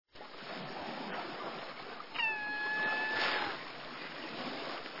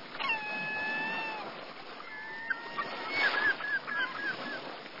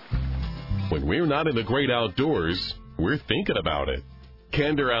When we're not in the great outdoors, we're thinking about it.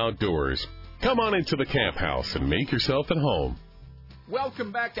 Kinder Outdoors. Come on into the camp house and make yourself at home.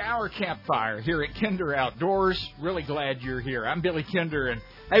 Welcome back to our campfire here at Kinder Outdoors. Really glad you're here. I'm Billy Kinder, and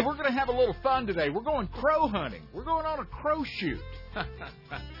hey, we're going to have a little fun today. We're going crow hunting. We're going on a crow shoot.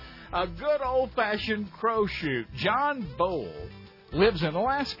 A good old-fashioned crow shoot. John Bowl lives in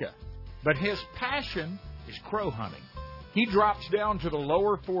Alaska, but his passion is crow hunting. He drops down to the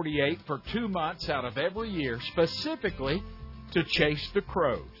lower 48 for 2 months out of every year, specifically to chase the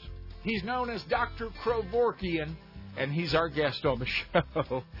crows. He's known as Dr. Crovorkian, and he's our guest on the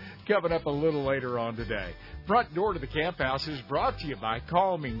show coming up a little later on today. Front Door to the Camp House is brought to you by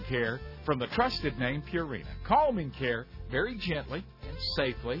Calming Care from the trusted name Purina. Calming Care, very gently and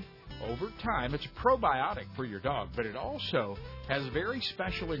safely over time. It's a probiotic for your dog, but it also has very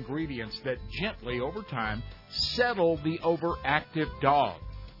special ingredients that gently over time settle the overactive dog.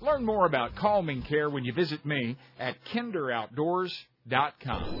 Learn more about Calming Care when you visit me at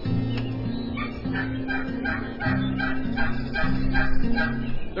kinderoutdoors.com.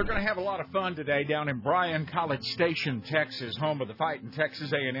 They're going to have a lot of fun today down in Bryan College Station, Texas, home of the Fighting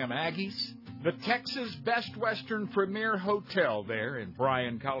Texas A&M Aggies. The Texas Best Western Premier Hotel there in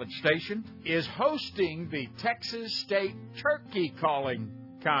Bryan College Station is hosting the Texas State Turkey Calling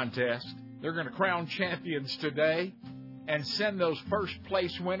Contest. They're going to crown champions today and send those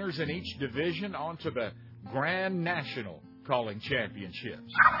first-place winners in each division onto the Grand National Calling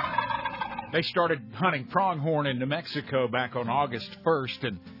Championships. They started hunting pronghorn in New Mexico back on August 1st,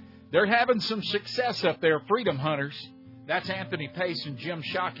 and they're having some success up there, Freedom Hunters. That's Anthony Pace and Jim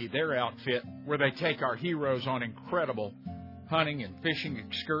Shockey, their outfit, where they take our heroes on incredible hunting and fishing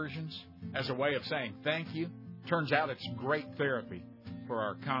excursions as a way of saying thank you. Turns out it's great therapy for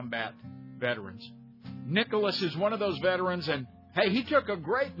our combat veterans. Nicholas is one of those veterans, and, hey, he took a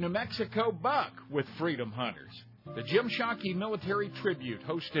great New Mexico buck with Freedom Hunters. The Jim Shockey Military Tribute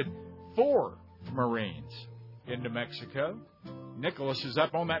hosted 4 Marines in New Mexico. Nicholas is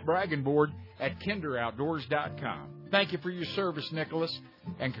up on that bragging board at kinderoutdoors.com. Thank you for your service, Nicholas,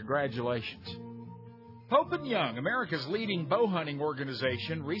 and congratulations. Pope & Young, America's leading bow hunting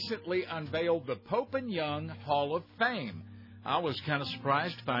organization, recently unveiled the Pope & Young Hall of Fame. I was kind of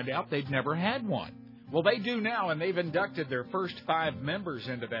surprised to find out they'd never had one. Well, they do now, and they've inducted their first 5 members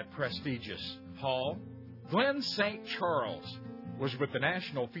into that prestigious hall. Glenn St. Charles was with the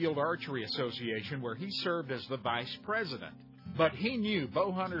National Field Archery Association, where he served as the vice president. But he knew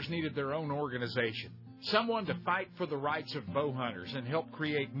bow hunters needed their own organization, someone to fight for the rights of bow hunters and help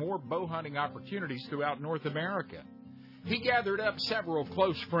create more bow hunting opportunities throughout North America. He gathered up several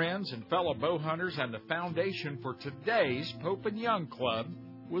close friends and fellow bow hunters, and the foundation for today's Pope & Young Club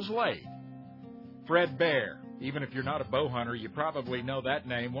was laid. Fred Bear. Even if you're not a bow hunter, you probably know that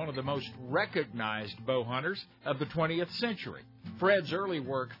name, one of the most recognized bow hunters of the 20th century. Fred's early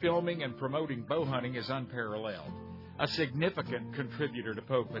work filming and promoting bow hunting is unparalleled, a significant contributor to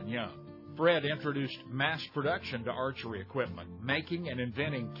Pope & Young. Fred introduced mass production to archery equipment, making and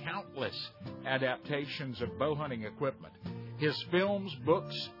inventing countless adaptations of bow hunting equipment. His films,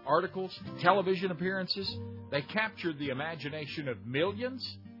 books, articles, television appearances, they captured the imagination of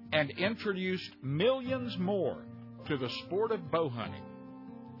millions and introduced millions more to the sport of bow hunting.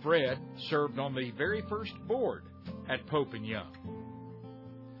 Fred served on the very first board at Pope & Young.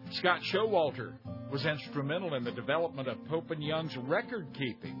 Scott Showalter was instrumental in the development of Pope & Young's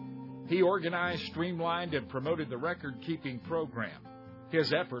record-keeping. He organized, streamlined, and promoted the record-keeping program.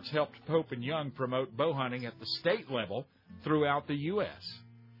 His efforts helped Pope & Young promote bow hunting at the state level throughout the U.S.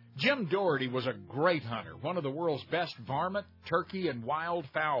 Jim Doherty was a great hunter, one of the world's best varmint, turkey, and wild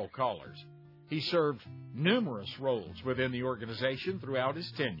fowl callers. He served numerous roles within the organization throughout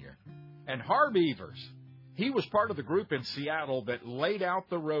his tenure. And Harb Evers, he was part of the group in Seattle that laid out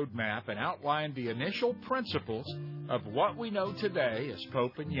the roadmap and outlined the initial principles of what we know today as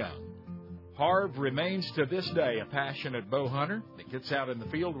Pope & Young. Harv remains to this day a passionate bow hunter that gets out in the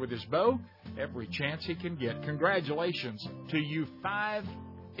field with his bow every chance he can get. Congratulations to you 5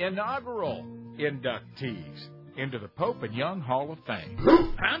 inaugural inductees into the Pope & Young Hall of Fame.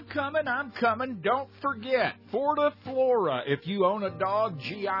 I'm coming. Don't forget, Fortiflora. If you own a dog,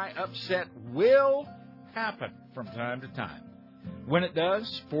 GI upset will happen from time to time. When it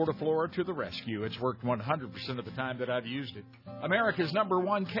does, Fortiflora to the rescue. It's worked 100% of the time that I've used it. America's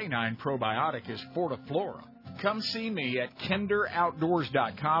 #1 canine probiotic is Fortiflora. Come see me at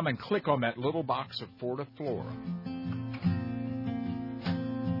kinderoutdoors.com and click on that little box of Fortiflora.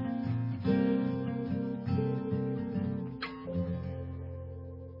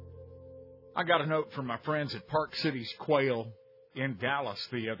 I got a note from my friends at Park Cities Quail in Dallas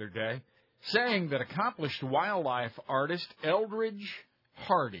the other day. saying that accomplished wildlife artist Eldridge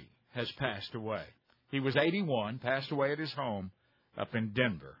Hardy has passed away. He was 81, passed away at his home up in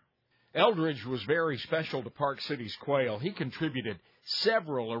Denver. Eldridge was very special to Park City's quail. He contributed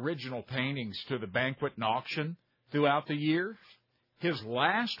several original paintings to the banquet and auction throughout the years. His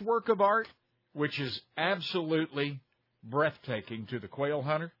last work of art, which is absolutely breathtaking to the quail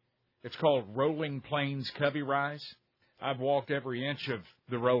hunter, it's called Rolling Plains Covey Rise. I've walked every inch of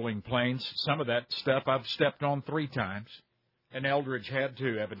the Rolling Plains. Some of that stuff I've stepped on 3 times. And Eldridge had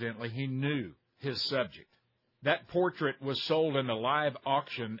to, evidently. He knew his subject. That portrait was sold in a live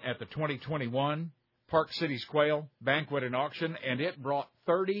auction at the 2021 Park City's Quail Banquet and Auction, and it brought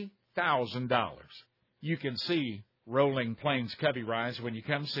 $30,000. You can see Rolling Plains Covey Rise when you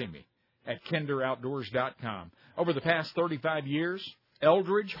come see me at kinderoutdoors.com. Over the past 35 years,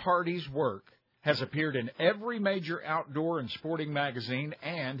 Eldridge Hardy's work has appeared in every major outdoor and sporting magazine,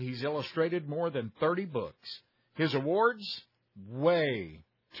 and he's illustrated more than 30 books. His awards, way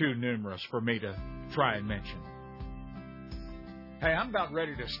too numerous for me to try and mention. Hey, I'm about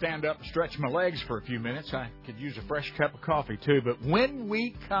ready to stand up and stretch my legs for a few minutes. I could use a fresh cup of coffee, too. But when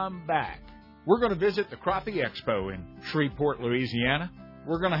we come back, we're going to visit the Crappie Expo in Shreveport, Louisiana.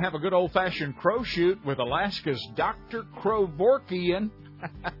 We're going to have a good old-fashioned crow shoot with Alaska's Dr. Krovorkian,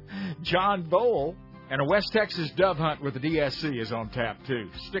 John Bowl, and a West Texas dove hunt with the DSC is on tap, too.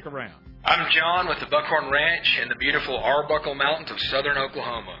 Stick around. I'm John with the Buckhorn Ranch in the beautiful Arbuckle Mountains of southern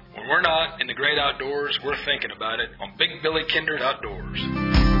Oklahoma. When we're not in the great outdoors, we're thinking about it on Big Billy Kinder's Outdoors.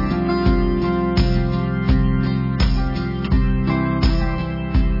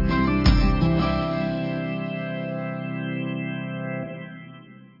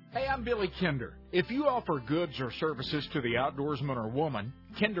 Hey, I'm Billy Kinder. If you offer goods or services to the outdoorsman or woman,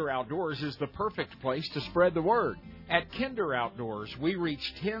 Kinder Outdoors is the perfect place to spread the word. At Kinder Outdoors, we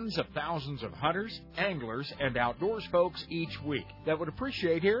reach tens of thousands of hunters, anglers, and outdoors folks each week that would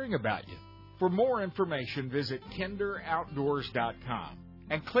appreciate hearing about you. For more information, visit kinderoutdoors.com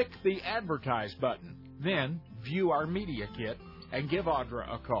and click the Advertise button. Then, view our media kit and give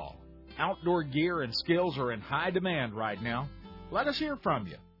Audra a call. Outdoor gear and skills are in high demand right now. Let us hear from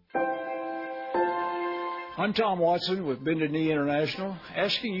you. I'm Tom Watson with Bended Knee International,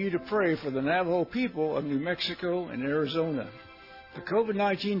 asking you to pray for the Navajo people of New Mexico and Arizona. The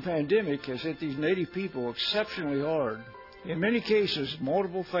COVID-19 pandemic has hit these native people exceptionally hard. In many cases,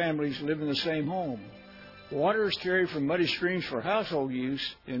 multiple families live in the same home. Water is carried from muddy streams for household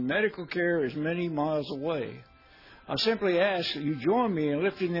use, and medical care is many miles away. I simply ask that you join me in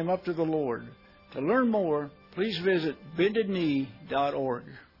lifting them up to the Lord. To learn more, please visit bendedknee.org.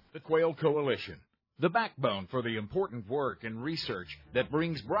 The Quail Coalition, the backbone for the important work and research that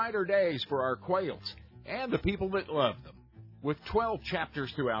brings brighter days for our quails and the people that love them. With 12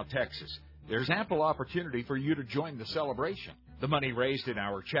 chapters throughout Texas, there's ample opportunity for you to join the celebration. The money raised in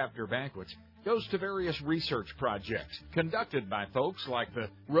our chapter banquets goes to various research projects conducted by folks like the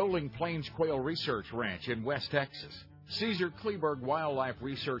Rolling Plains Quail Research Ranch in West Texas, Caesar Kleberg Wildlife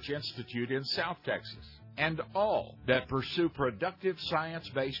Research Institute in South Texas, and all that pursue productive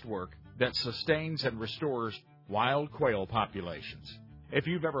science-based work that sustains and restores wild quail populations. If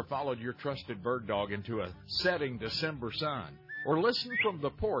you've ever followed your trusted bird dog into a setting December sun, or listened from the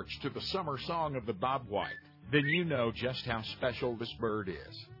porch to the summer song of the bobwhite, then you know just how special this bird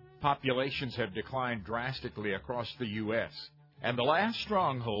is. Populations have declined drastically across the U.S., and the last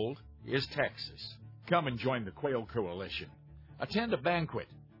stronghold is Texas. Come and join the Quail Coalition. Attend a banquet.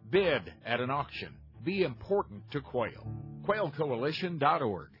 Bid at an auction. Be important to quail.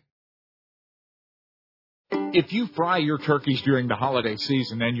 QuailCoalition.org. If you fry your turkeys during the holiday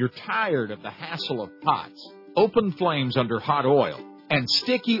season and you're tired of the hassle of pots, open flames under hot oil, and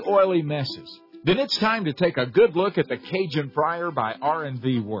sticky, oily messes, then it's time to take a good look at the Cajun Fryer by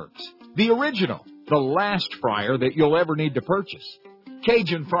R&V Works. The original, the last fryer that you'll ever need to purchase.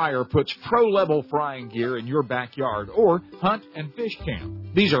 Cajun Fryer puts pro-level frying gear in your backyard or hunt and fish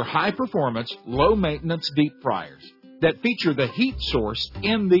camp. These are high-performance, low-maintenance deep fryers that feature the heat source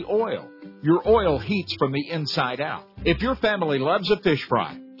in the oil. Your oil heats from the inside out. If your family loves a fish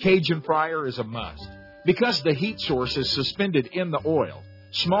fry, Cajun Fryer is a must. Because the heat source is suspended in the oil,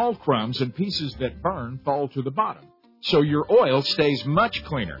 small crumbs and pieces that burn fall to the bottom. So your oil stays much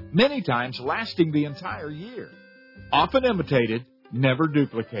cleaner, many times lasting the entire year. Often imitated, never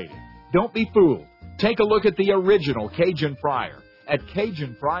duplicated. Don't be fooled. Take a look at the original Cajun Fryer at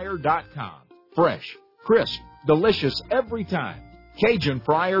CajunFryer.com. Fresh, crisp, delicious every time.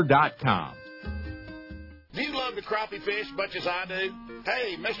 CajunFryer.com. Do you love love to crappie fish much as I do?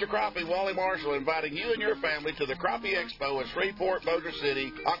 Hey, Mr. Crappie, Wally Marshall, inviting you and your family to the Crappie Expo in Shreveport, Bossier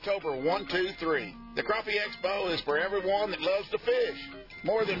City, October 1, 2, 3. The Crappie Expo is for everyone that loves to fish.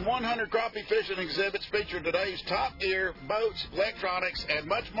 More than 100 crappie fishing exhibits feature today's top gear, boats, electronics, and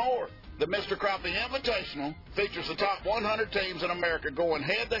much more. The Mr. Crappie Invitational features the top 100 teams in America going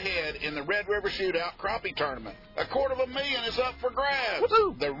head-to-head in the Red River Shootout Crappie Tournament. $250,000 is up for grabs.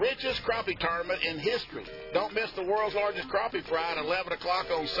 Woo-hoo! The richest crappie tournament in history. Don't miss the world's largest crappie fry at 11 o'clock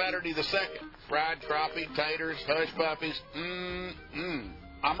on Saturday the 2nd. Fried crappie, taters, hush puppies.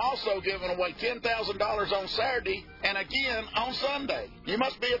 I'm also giving away $10,000 on Saturday and again on Sunday. You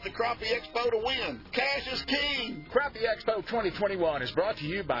must be at the Crappie Expo to win. Cash is king. Crappie Expo 2021 is brought to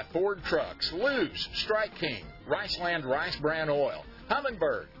you by Ford Trucks, Lou's, Strike King, Riceland Rice Bran Oil,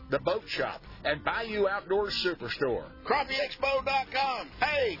 Humminbird, The Boat Shop, and Bayou Outdoors Superstore. CrappieExpo.com.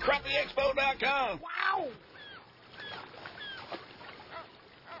 Hey, CrappieExpo.com. Wow!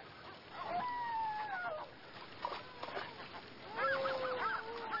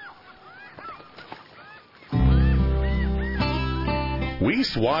 We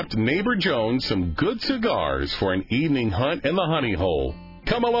swapped Neighbor Jones some good cigars for an evening hunt in the honey hole.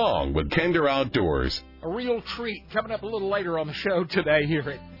 Come along with Kinder Outdoors. A real treat coming up a little later on the show today here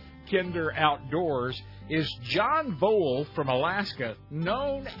at Kinder Outdoors is John Vole from Alaska,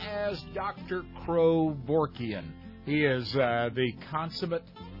 known as Dr. Crow Vorkian. He is the consummate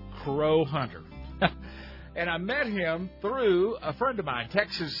crow hunter. And I met him through a friend of mine,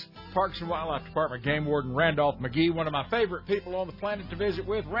 Texas Parks and Wildlife Department Game Warden Randolph McGee, one of my favorite people on the planet to visit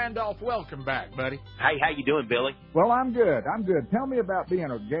with. Randolph, welcome back, buddy. Hey, how you doing, Billy? Well, I'm good. Tell me about being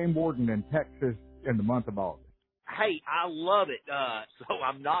a game warden in Texas in the month of August. Hey, I love it. So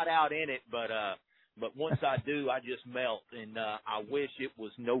I'm not out in it, but once I do, I just melt, and I wish it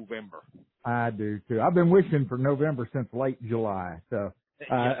was November. I do, too. I've been wishing for November since late July. So, yes,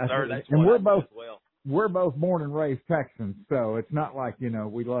 sir, that's and what I do as well. We're both born and raised Texans, so it's not like,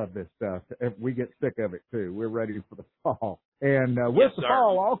 we love this stuff. We get sick of it too. We're ready for the fall. And with the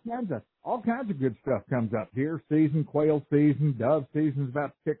fall, all kinds of good stuff comes up here. Quail season, dove season's about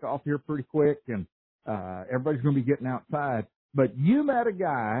to kick off here pretty quick, and everybody's going to be getting outside. But you met a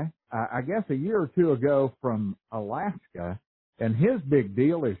guy, I guess a year or two ago from Alaska, and his big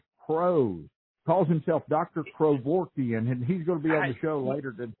deal is crows. Calls himself Dr. Crow Vorkian, and he's going to be on the show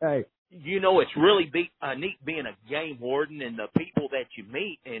later today. It's really neat being a game warden and the people that you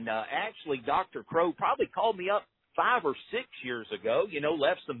meet. And actually, Dr. Crow probably called me up 5 or 6 years ago,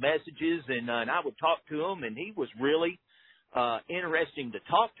 left some messages, and I would talk to him, and he was really interesting to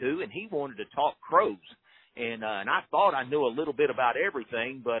talk to, and he wanted to talk crows. And I thought I knew a little bit about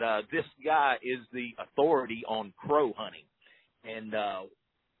everything, but this guy is the authority on crow hunting. And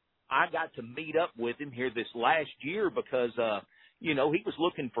I got to meet up with him here this last year because he was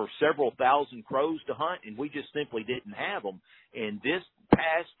looking for several thousand crows to hunt, and we just simply didn't have them. And this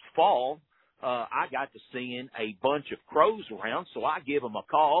past fall, I got to seeing a bunch of crows around, so I give him a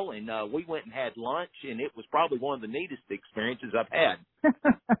call, and we went and had lunch, and it was probably one of the neatest experiences I've had. That's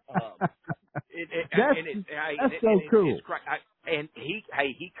so cool. And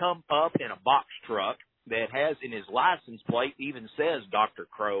he come up in a box truck that has in his license plate even says Dr.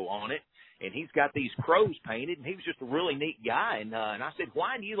 Crow on it. And he's got these crows painted, and he was just a really neat guy. And I said,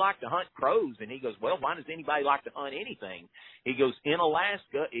 why do you like to hunt crows? And he goes, well, why does anybody like to hunt anything? He goes, in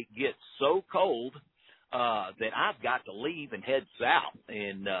Alaska, it gets so cold that I've got to leave and head south.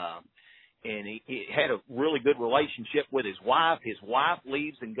 And he had a really good relationship with his wife. His wife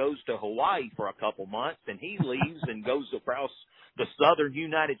leaves and goes to Hawaii for a couple months, and he leaves and goes across the southern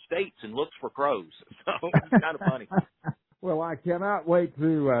United States and looks for crows. So it's kind of funny. Well, I cannot wait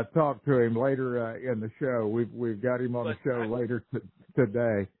to talk to him later in the show. We've got him on the show later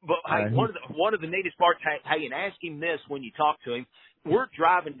today. But hey, one of the neatest parts, and ask him this when you talk to him. We're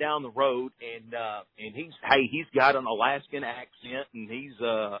driving down the road, and he's got an Alaskan accent, and he's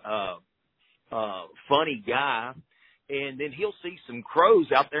a funny guy. And then he'll see some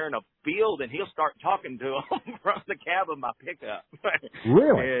crows out there in a field, and he'll start talking to them from the cab of my pickup.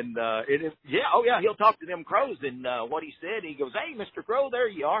 Really? And he'll talk to them crows. And what he said, he goes, "Hey, Mr. Crow, there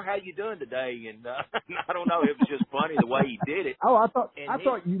you are. How you doing today?" And I don't know, it was just funny the way he did it. Oh, I thought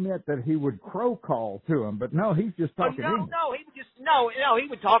you meant that he would crow call to him, but no, he's just talking English. He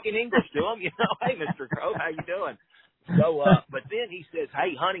would talk in English to him. Hey, Mr. Crow, how you doing? So, but then he says,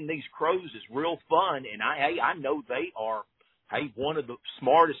 hey, hunting these crows is real fun, and I know they are, one of the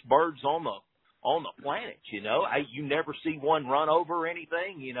smartest birds on the planet, you never see one run over or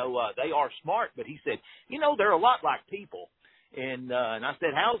anything, they are smart, but he said, they're a lot like people, and I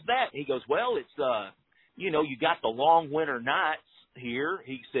said, how's that? He goes, well, it's, you got the long winter nights here.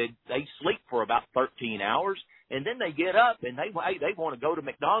 He said they sleep for about 13 hours, and then they get up and they want to go to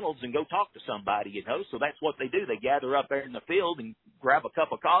McDonald's and go talk to somebody, So that's what they do. They gather up there in the field and grab a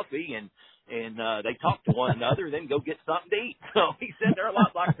cup of coffee and they talk to one another, then go get something to eat. So he said they're a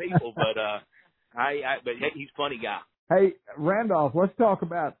lot like people, but but he's a funny guy. Hey, Randolph, let's talk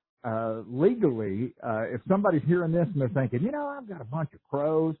about legally. If somebody's hearing this and they're thinking, I've got a bunch of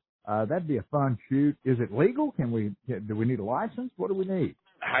crows, that'd be a fun shoot. Is it legal? Do we need a license? What do we need?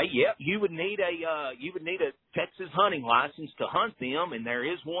 Hey, yeah, you would need a Texas hunting license to hunt them, and there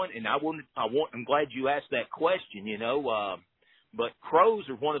is one. And I'm glad you asked that question. But crows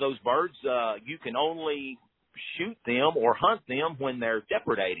are one of those birds. You can only shoot them or hunt them when they're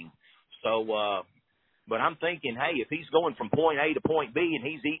depredating. So, but I'm thinking, hey, if he's going from point A to point B and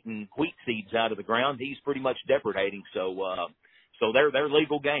he's eating wheat seeds out of the ground, he's pretty much depredating. So they're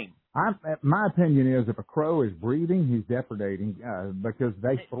legal game. My opinion is if a crow is breeding, he's depredating because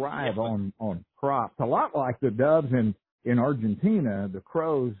they thrive on crops. A lot like the doves in Argentina, the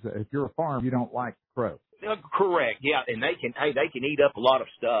crows. If you're a farm, you don't like the crow. Correct. Yeah, and they can eat up a lot of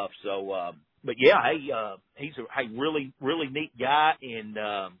stuff. So, but yeah, he's a really really neat guy,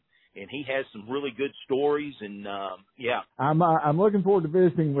 and he has some really good stories, and yeah. I'm looking forward to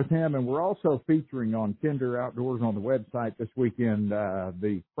visiting with him, and we're also featuring on Kinder Outdoors on the website this weekend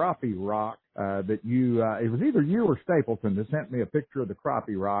the crappie rock that it was either you or Stapleton that sent me a picture of the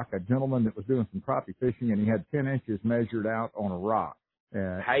crappie rock, a gentleman that was doing some crappie fishing, and he had 10 inches measured out on a rock. We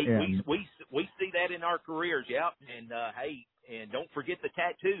see that in our careers, yeah, and don't forget the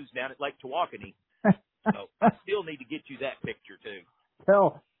tattoos down at Lake Tawakoni. So I still need to get you that picture too.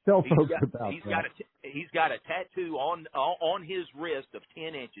 Tell folks about that. He's got a tattoo on his wrist of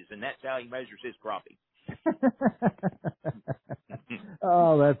 10 inches, and that's how he measures his crappie.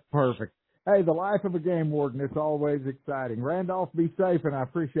 Oh, that's perfect. Hey, the life of a game warden, it's always exciting. Randolph, be safe, and I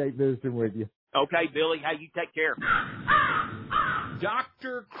appreciate visiting with you. Okay, Billy. Hey, you take care.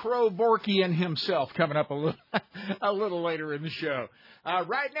 Dr. Krovorkian himself coming up a little later in the show.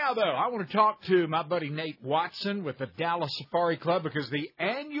 Right now, though, I want to talk to my buddy Nate Watson with the Dallas Safari Club because the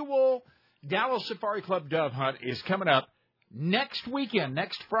annual Dallas Safari Club dove hunt is coming up next weekend,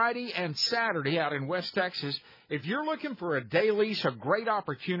 next Friday and Saturday out in West Texas. If you're looking for a day lease, a great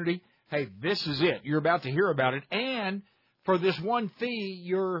opportunity, hey, this is it. You're about to hear about it. And for this one fee,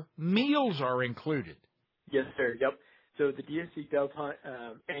 your meals are included. Yes, sir. Yep. So the DSC dove hunt,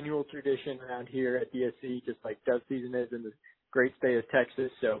 annual tradition around here at DSC, just like dove season is in the great state of Texas.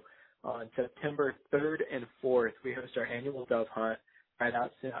 So on September 3rd and 4th, we host our annual dove hunt right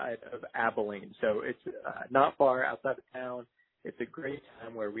outside of Abilene. So it's not far outside of town. It's a great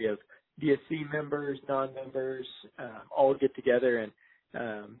time where we have DSC members, non-members, all get together and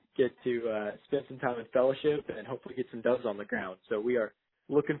get to spend some time in fellowship and hopefully get some doves on the ground. So we are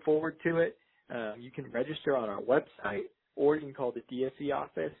looking forward to it. You can register on our website, or you can call the DSC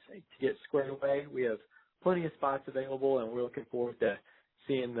office to get squared away. We have plenty of spots available, and we're looking forward to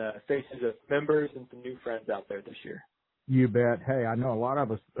seeing the faces of members and some new friends out there this year. You bet. Hey, I know a lot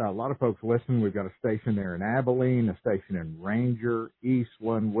of folks listen. We've got a station there in Abilene, a station in Ranger,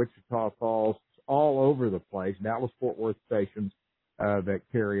 Eastland, Wichita Falls, all over the place, Dallas-Fort Worth stations that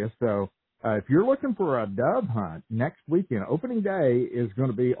carry us. So if you're looking for a dove hunt next weekend, opening day is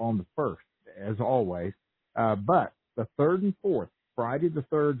going to be on the 1st. As always, but the 3rd and 4th, Friday the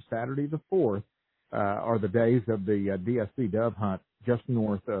 3rd, Saturday the 4th, are the days of the DSC dove hunt just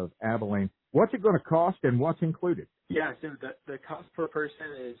north of Abilene. What's it going to cost and what's included? Yeah, so the cost per person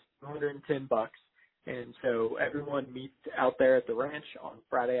is $110, and so everyone meets out there at the ranch on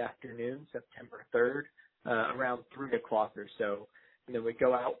Friday afternoon, September 3rd, around 3 o'clock or so. And then we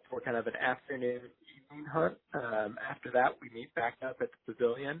go out for kind of an afternoon evening hunt. After that, we meet back up at the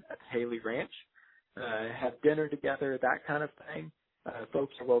pavilion at the Haley Ranch, have dinner together, that kind of thing.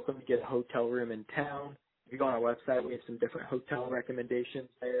 Folks are welcome to get a hotel room in town. If you go on our website, we have some different hotel recommendations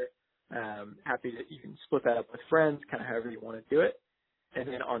there. Happy that you can split that up with friends, kind of however you want to do it. And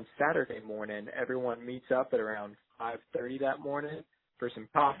then on Saturday morning, everyone meets up at around 5:30 that morning for some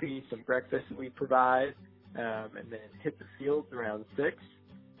coffee, some breakfast that we provide, and then hit the fields around 6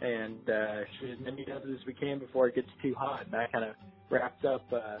 and shoot as many doves as we can before it gets too hot. And that kind of wraps up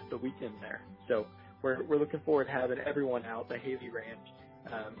the weekend there. So we're looking forward to having everyone out. The Haley Ranch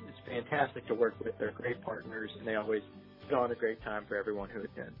is fantastic to work with. They're great partners, and they always put on a great time for everyone who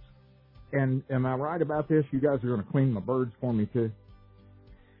attends. And am I right about this? You guys are going to clean my birds for me, too?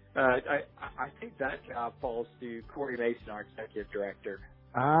 I think that job falls to Corey Mason, our executive director.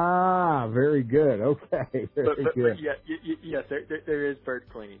 Ah, very good. Okay, very good. Yes, there is bird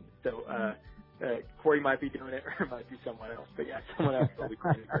cleaning. So Corey might be doing it, or it might be someone else. But yeah, someone else will be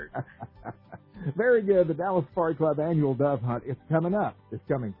cleaning dirt. Very good. The Dallas Safari Club annual dove hunt is coming up. It's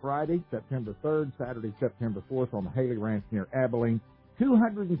coming Friday, September 3rd, Saturday, September 4th on the Haley Ranch near Abilene.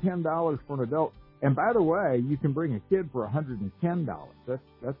 $210 for an adult. And by the way, you can bring a kid for $110.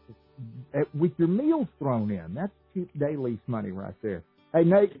 That's with your meals thrown in. That's cheap day lease money right there. Hey,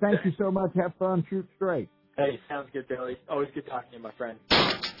 Nate, thank you so much. Have fun. Shoot straight. Hey, sounds good, Billy. Always good talking to you, my friend.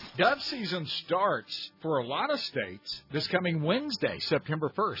 Dove season starts for a lot of states this coming Wednesday, September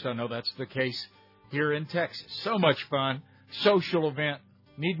 1st. I know that's the case here in Texas. So much fun. Social event.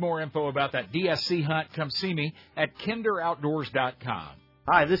 Need more info about that DSC hunt? Come see me at kinderoutdoors.com.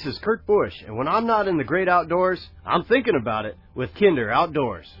 Hi, this is Kurt Busch, and when I'm not in the great outdoors, I'm thinking about it with Kinder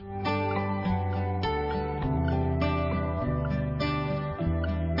Outdoors.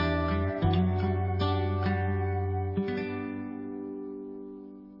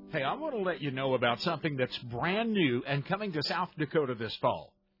 Hey, I want to let you know about something that's brand new and coming to South Dakota this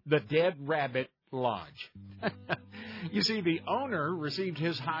fall, the Dead Rabbit Lodge. You see, the owner received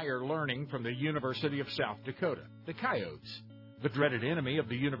his higher learning from the University of South Dakota, the Coyotes. The dreaded enemy of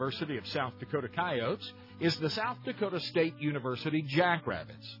the University of South Dakota Coyotes is the South Dakota State University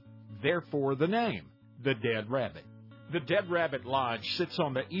Jackrabbits. Therefore, the name, the Dead Rabbit. The Dead Rabbit Lodge sits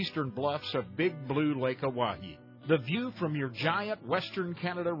on the eastern bluffs of Big Blue Lake Oahe. The view from your giant Western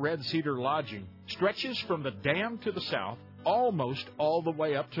Canada Red Cedar lodging stretches from the dam to the south almost all the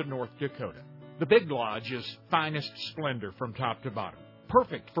way up to North Dakota. The Big Lodge is finest splendor from top to bottom.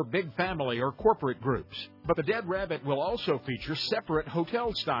 Perfect for big family or corporate groups. But the Dead Rabbit will also feature separate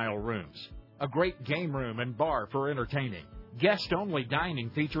hotel-style rooms, a great game room and bar for entertaining, guest-only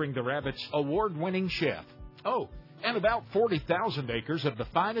dining featuring the Rabbit's award-winning chef. Oh, and about 40,000 acres of the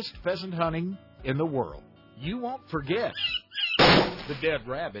finest pheasant hunting in the world. You won't forget the Dead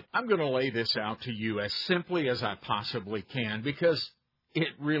Rabbit. I'm going to lay this out to you as simply as I possibly can because it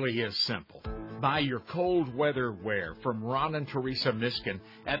really is simple. Buy your cold weather wear from Ron and Teresa Miskin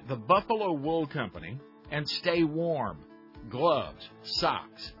at the Buffalo Wool Company and stay warm. Gloves,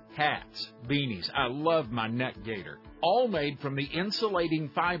 socks, hats, beanies. I love my neck gaiter. All made from the insulating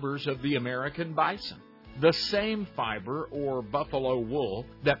fibers of the American bison. The same fiber or buffalo wool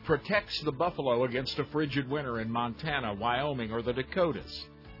that protects the buffalo against a frigid winter in Montana, Wyoming, or the Dakotas.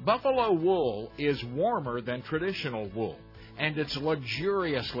 Buffalo wool is warmer than traditional wool, and it's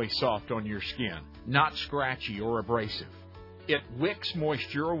luxuriously soft on your skin, not scratchy or abrasive. It wicks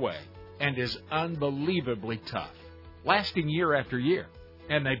moisture away and is unbelievably tough, lasting year after year.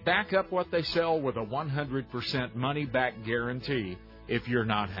 And they back up what they sell with a 100% money-back guarantee if you're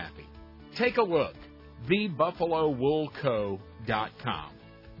not happy. Take a look. TheBuffaloWoolCo.com.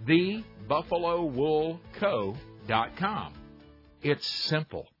 TheBuffaloWoolCo.com. It's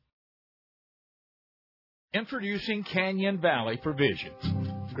simple. Introducing Canyon Valley Provisions.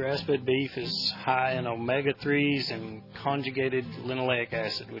 Grass-fed beef is high in omega-3s and conjugated linoleic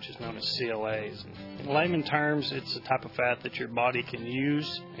acid, which is known as CLAs. In layman terms, it's a type of fat that your body can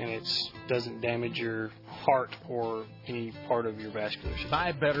use, and it doesn't damage your heart or any part of your vascular system.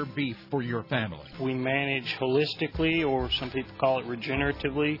 Buy better beef for your family. We manage holistically, or some people call it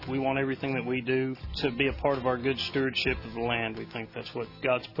regeneratively. We want everything that we do to be a part of our good stewardship of the land. We think that's what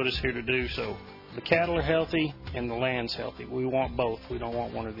God's put us here to do, so the cattle are healthy and the land's healthy. We want both. We don't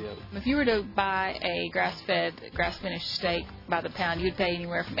want one or the other. If you were to buy a grass-fed, grass-finished steak by the pound, you'd pay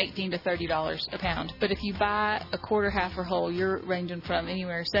anywhere from $18 to $30 a pound. But if you buy a quarter, half, or whole, you're ranging from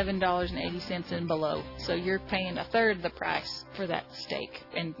anywhere $7.80 and below. So you're paying a third of the price for that steak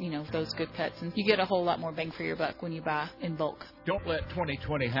and, those good cuts. And you get a whole lot more bang for your buck when you buy in bulk. Don't let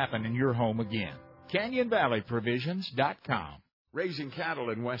 2020 happen in your home again. CanyonValleyProvisions.com. Raising cattle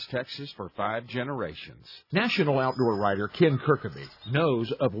in West Texas for 5 generations. National outdoor writer Ken Kirkaby knows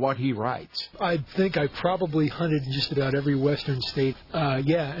of what he writes. I think I probably hunted in just about every western state.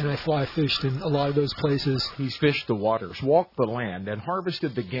 And I fly fished in a lot of those places. He's fished the waters, walked the land, and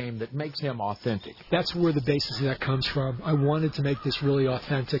harvested the game that makes him authentic. That's where the basis of that comes from. I wanted to make this really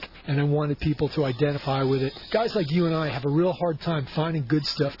authentic, and I wanted people to identify with it. Guys like you and I have a real hard time finding good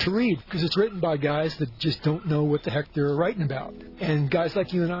stuff to read because it's written by guys that just don't know what the heck they're writing about. And guys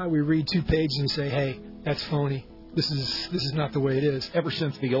like you and I, we read 2 pages and say, hey, that's phony. This is not the way it is. Ever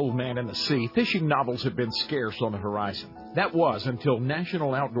since The Old Man and the Sea, fishing novels have been scarce on the horizon. That was until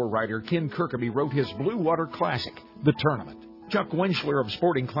national outdoor writer Ken Kirkaby wrote his Blue Water Classic, The Tournament. Chuck Winchler of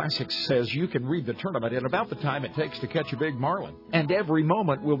Sporting Classics says you can read The Tournament in about the time it takes to catch a big marlin. And every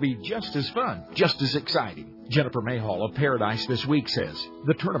moment will be just as fun, just as exciting. Jennifer Mayhall of Paradise This Week says,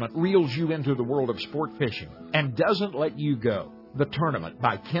 The Tournament reels you into the world of sport fishing and doesn't let you go. The Tournament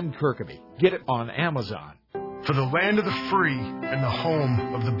by Ken Kirkaby. Get it on Amazon. For the land of the free and the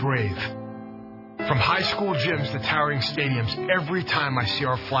home of the brave. From high school gyms to towering stadiums, every time I see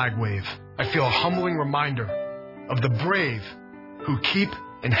our flag wave, I feel a humbling reminder of the brave who keep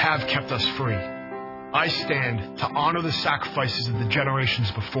and have kept us free. I stand to honor the sacrifices of the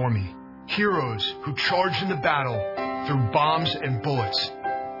generations before me. Heroes who charged into battle through bombs and bullets,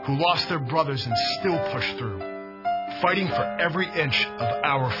 who lost their brothers and still pushed through, fighting for every inch of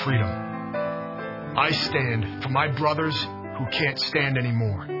our freedom. I stand for my brothers who can't stand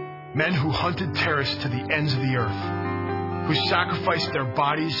anymore. Men who hunted terrorists to the ends of the earth, who sacrificed their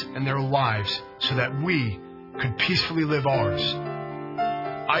bodies and their lives so that we could peacefully live ours.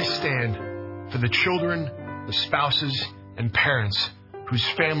 I stand for the children, the spouses, and parents whose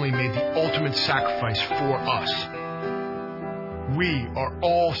family made the ultimate sacrifice for us. We are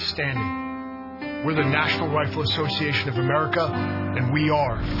all standing. We're the National Rifle Association of America, and we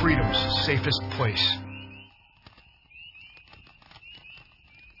are freedom's safest place.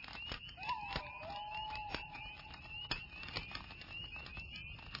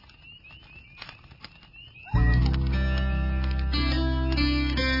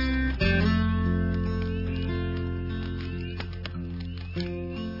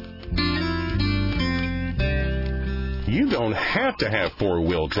 You don't have to have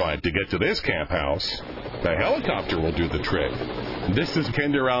four-wheel drive to get to this camp house. The helicopter will do the trick. This is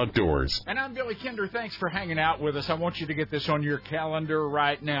Kinder Outdoors. And I'm Billy Kinder. Thanks for hanging out with us. I want you to get this on your calendar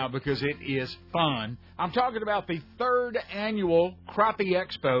right now because it is fun. I'm talking about the 3rd annual Crappie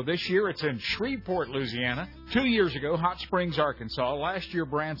Expo. This year it's in Shreveport, Louisiana. 2 years ago, Hot Springs, Arkansas. Last year,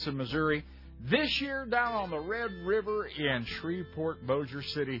 Branson, Missouri. This year, down on the Red River in Shreveport, Bossier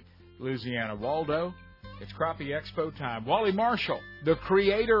City, Louisiana. Waldo, it's Crappie Expo time. Wally Marshall, the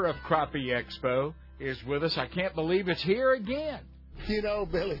creator of Crappie Expo, is with us. I can't believe it's here again. You know,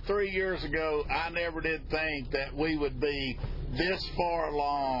 Billy, 3 years ago, I never did think that we would be this far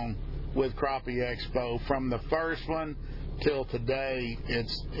along with Crappie Expo. From the first one till today,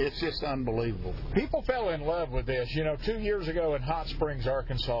 it's just unbelievable. People fell in love with this. You know, 2 years ago in Hot Springs,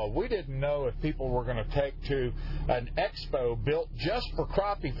 Arkansas, we didn't know if people were going to take to an expo built just for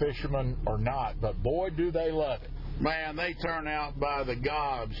crappie fishermen or not, but boy, do they love it. Man, they turn out by the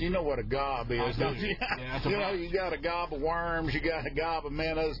gobs. You know what a gob is, don't you? Yeah, you know, you got a gob of worms, you got a gob of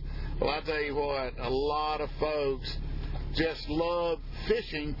minnows. Well, I tell you what, a lot of folks just love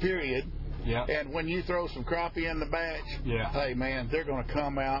fishing, period. Yeah. And when you throw some crappie in the batch, hey, man, they're going to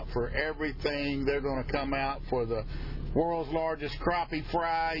come out for everything. They're going to come out for the world's largest crappie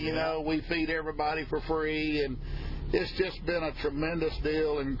fry. You know, we feed everybody for free, and it's just been a tremendous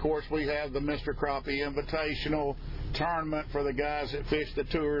deal. And, of course, we have the Mr. Crappie Invitational Tournament for the guys that fish the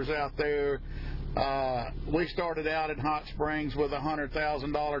tours out there. We started out in Hot Springs with a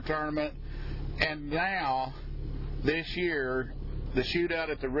 $100,000 tournament, and now, this year, the shootout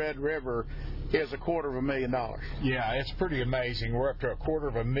at the Red River is $250,000. Yeah, it's pretty amazing. We're up to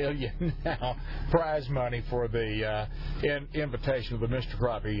 $250,000 now prize money for the invitation of the Mr.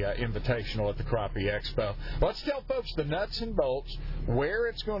 Crappie Invitational at the Crappie Expo. Let's tell folks the nuts and bolts, where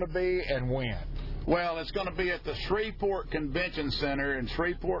it's going to be and when. Well, it's going to be at the Shreveport Convention Center in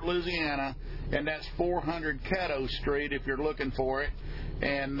Shreveport, Louisiana, and that's 400 Caddo Street if you're looking for it.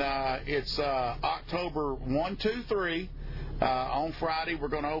 And it's October 1, 2, 3. On Friday, we're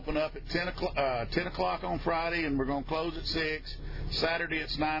going to open up at 10 o'clock on Friday, and we're going to close at 6. Saturday,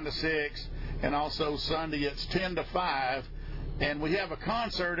 it's 9 to 6. And also Sunday, it's 10 to 5. And we have a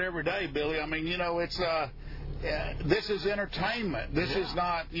concert every day, Billy. I mean, you know, it's this is entertainment. This is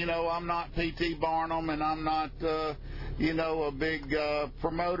not, you know, I'm not P.T. Barnum, and I'm not, you know, a big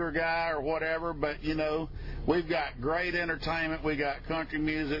promoter guy or whatever. But, you know, we've got great entertainment. We got country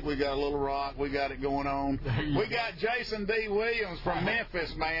music. We got a little rock. We got it going on. We got Jason D. Williams from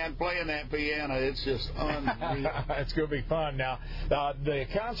Memphis, man, playing that piano. It's just unreal. It's going to be fun. Now, the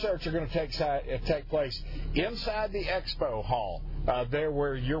concerts are going to take place inside the expo hall, there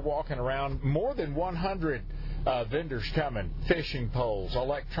where you're walking around. More than 100 vendors coming, fishing poles,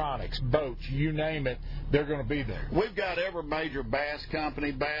 electronics, boats, you name it, they're going to be there. We've got every major bass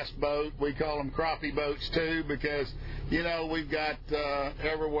company, bass boat. We call them crappie boats, too, because, you know, we've got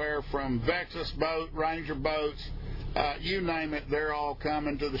everywhere from Vexus boat, Ranger boats, you name it, they're all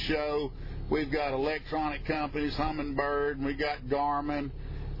coming to the show. We've got electronic companies, Humminbird, and we got Garmin.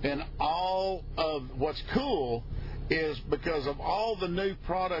 And all of what's cool is because of all the new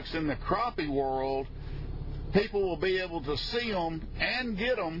products in the crappie world, people will be able to see them and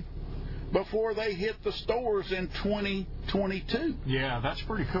get them before they hit the stores in 2022. Yeah, that's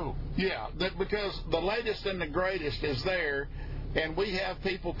pretty cool. Yeah, because the latest and the greatest is there. And we have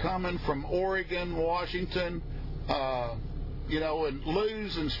people coming from Oregon, Washington, and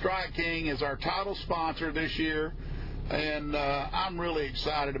Lou's and Strike King is our title sponsor this year. And I'm really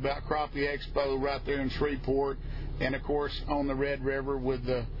excited about Crappie Expo right there in Shreveport. And, of course, on the Red River with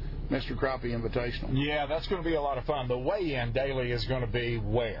the Mr. Crappie Invitational. Yeah, that's going to be a lot of fun. The weigh-in daily is going to be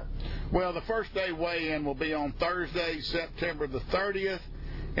where? Well, the first day weigh-in will be on Thursday, September the 30th,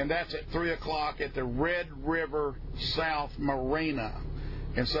 and that's at 3 o'clock at the Red River South Marina.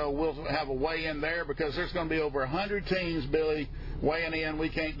 And so we'll have a weigh-in there because there's going to be over 100 teams, Billy, weighing in. We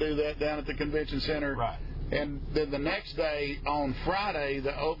can't do that down at the convention center. Right. And then the next day, on Friday,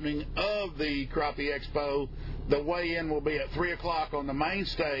 the opening of the Crappie Expo, the weigh-in will be at 3 o'clock on the main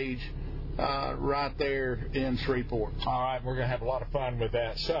stage right there in Shreveport. All right, we're going to have a lot of fun with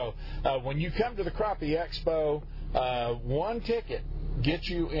that. So when you come to the Crappie Expo, one ticket gets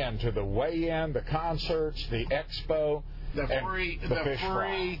you into the weigh-in, the concerts, the expo, the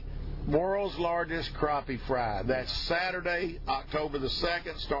free world's largest crappie fry. That's Saturday, October the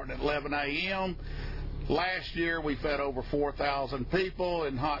 2nd, starting at 11 a.m., Last year, we fed over 4,000 people.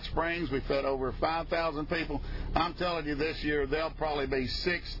 In Hot Springs, we fed over 5,000 people. I'm telling you, this year, there'll probably be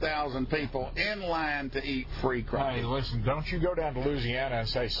 6,000 people in line to eat free crappie. Hey, listen, don't you go down to Louisiana and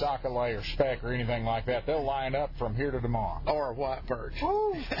say sockeye or speck or anything like that. They'll line up from here to tomorrow. Or a white perch.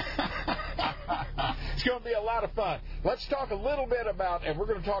 It's going to be a lot of fun. Let's talk a little bit about, and we're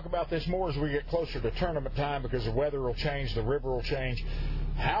going to talk about this more as we get closer to tournament time because the weather will change, the river will change.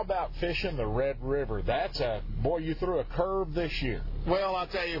 How about fishing the Red River? Boy, you threw a curve this year. Well, I'll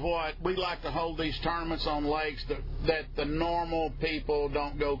tell you what, we like to hold these tournaments on lakes that the normal people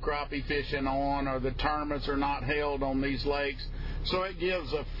don't go crappie fishing on, or the tournaments are not held on these lakes. So it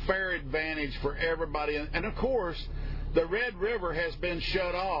gives a fair advantage for everybody. And of course, the Red River has been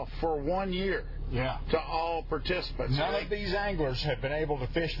shut off for 1 year. Yeah. To all participants. None of these anglers have been able to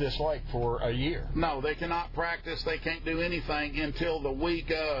fish this lake for a year. No, they cannot practice. They can't do anything until the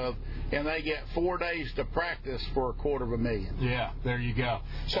week of, and they get 4 days to practice for $250,000. Yeah, there you go.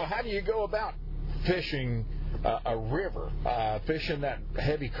 So how do you go about fishing a river, fishing that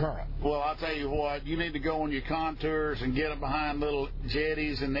heavy current? Well, I'll tell you what, you need to go on your contours and get it behind little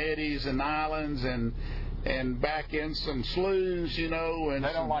jetties and eddies and islands and back in some sloughs, you know. And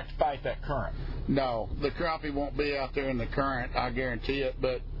they don't like to fight that current. No, the crappie won't be out there in the current, I guarantee it.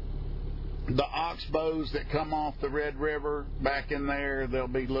 But the oxbows that come off the Red River back in there, they'll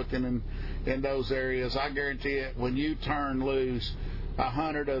be looking in those areas. I guarantee it, when you turn loose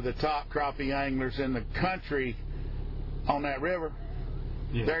 100 of the top crappie anglers in the country on that river,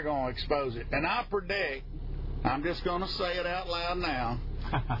 they're going to expose it. And I predict, I'm just going to say it out loud now,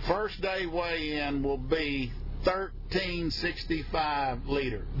 first day weigh-in will be 1365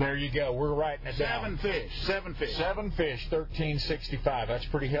 liter. There you go. We're writing it down. Seven fish, 1365. That's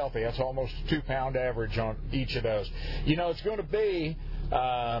pretty healthy. That's almost a 2-pound average on each of those. You know, it's going to be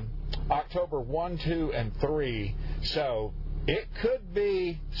October 1, 2, and 3. So it could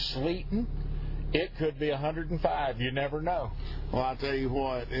be sleeting. It could be 105. You never know. Well, I'll tell you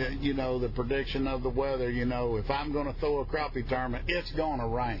what, you know, the prediction of the weather, you know, if I'm going to throw a crappie tournament, it's going to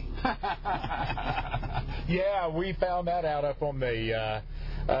rain. Yeah, we found that out up on the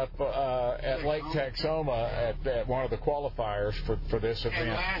at Lake Texoma at one of the qualifiers for this event. And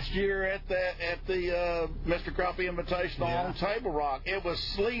last year at the Mr. Crappie Invitational on Table Rock, it was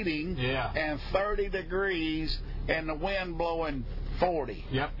sleeting and 30 degrees and the wind blowing 40.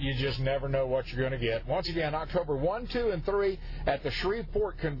 Yep, you just never know what you're going to get. Once again, October 1, 2, and 3 at the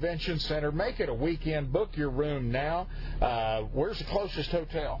Shreveport Convention Center. Make it a weekend. Book your room now. Where's the closest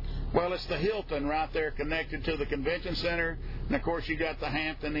hotel? Well, it's the Hilton right there connected to the convention center. And, of course, you got the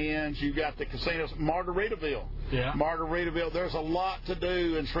Hampton Inns. You got the casinos. Margaritaville. Yeah. Margaritaville. There's a lot to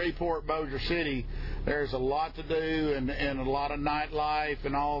do in Shreveport, Bossier City. There's a lot to do and a lot of nightlife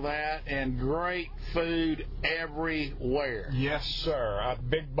and all that, and great food everywhere. Yes, sir. A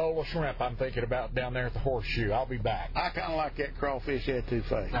big bowl of shrimp I'm thinking about down there at the Horseshoe. I'll be back. I kind of like that crawfish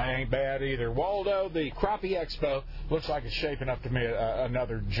etouffee. That ain't bad either. Waldo, the Crappie Expo looks like it's shaping up to be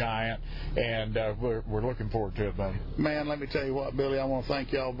another giant, and we're looking forward to it, buddy. Man, let me tell you what, Billy, I want to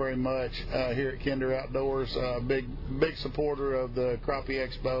thank y'all very much here at Kinder Outdoors. Big supporter of the Crappie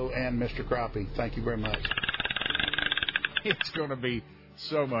Expo and Mr. Crappie. Thank you very much. It's going to be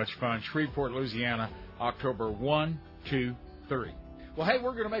so much fun. Shreveport, Louisiana, October 1, 2, 3. Well, hey,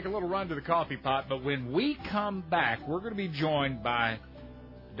 we're going to make a little run to the coffee pot, but when we come back, we're going to be joined by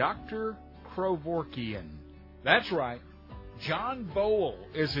Dr. Krovorkian. That's right. John Bowl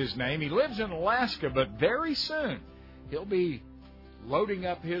is his name. He lives in Alaska, but very soon he'll be loading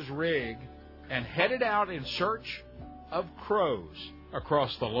up his rig and headed out in search of crows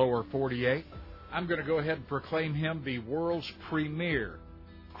across the lower 48. I'm going to go ahead and proclaim him the world's premier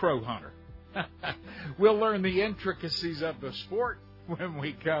crow hunter. We'll learn the intricacies of the sport when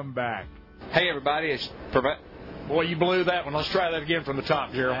we come back. Hey, everybody. Boy, you blew that one. Let's try that again from the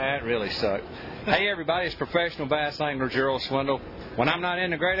top, Gerald. That really sucked. Hey, everybody. It's professional bass angler Gerald Swindle. When I'm not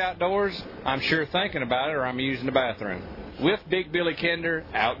in the great outdoors, I'm sure thinking about it or I'm using the bathroom. With Big Billy Kinder,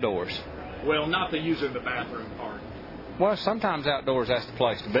 outdoors. Well, not the using the bathroom part. Well, sometimes outdoors, that's the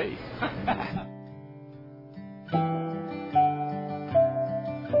place to be.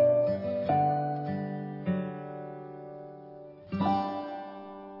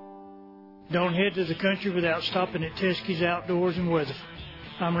 Don't head to the country without stopping at Teskey's Outdoors in Weatherford.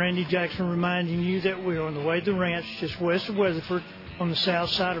 I'm Randy Jackson reminding you that we are on the way to the ranch just west of Weatherford on the south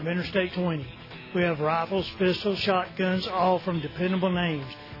side of Interstate 20. We have rifles, pistols, shotguns, all from dependable names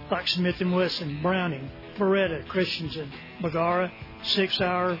like Smith & Wesson, Browning, Beretta, Christensen, Bergara, 6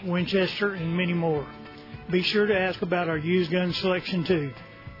 Hour, Winchester, and many more. Be sure to ask about our used gun selection too.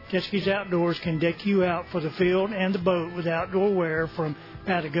 Teskey's Outdoors can deck you out for the field and the boat with outdoor wear from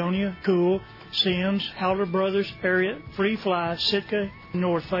Patagonia, Cool, Sims, Howler Brothers, Harriet, Free Fly, Sitka,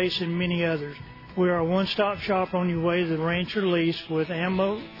 North Face, and many others. We are a one-stop shop on your way to the ranch or lease with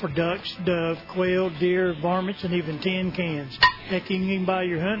ammo for ducks, dove, quail, deer, varmints, and even tin cans. Heck, you can buy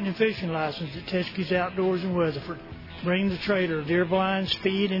your hunting and fishing license at Teskey's Outdoors in Weatherford. Bring the trailer. Deer blinds,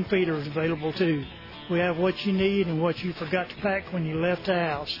 feed, and feeders available too. We have what you need and what you forgot to pack when you left the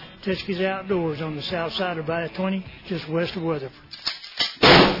house. Teskey's Outdoors on the south side of I-20, just west of Weatherford.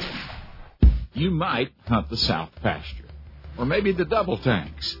 You might hunt the south pasture, or maybe the double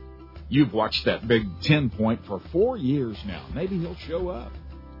tanks. You've watched that big 10-point for 4 years now. Maybe he'll show up.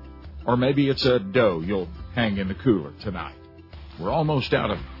 Or maybe it's a doe you'll hang in the cooler tonight. We're almost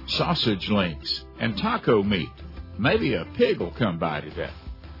out of sausage links and taco meat. Maybe a pig will come by today.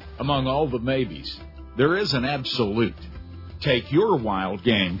 Among all the maybes, there is an absolute. Take your wild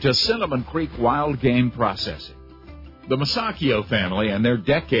game to Cinnamon Creek Wild Game Processing. The Masacchio family and their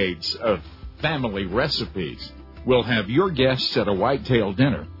decades of family recipes will have your guests at a whitetail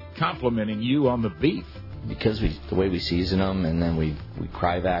dinner complimenting you on the beef. Because the way we season them, and then we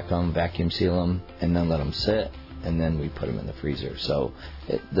cryovac them, vacuum seal them, and then let them sit, and then we put them in the freezer. So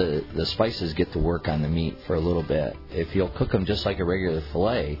the spices get to work on the meat for a little bit. If you'll cook them just like a regular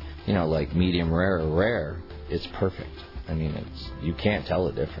fillet, like medium rare or rare, it's perfect. I mean, you can't tell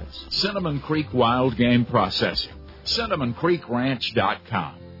the difference. Cinnamon Creek Wild Game Processing.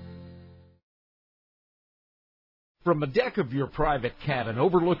 CinnamonCreekRanch.com. From the deck of your private cabin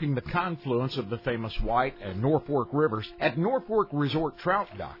overlooking the confluence of the famous White and Norfork rivers at Norfork Resort Trout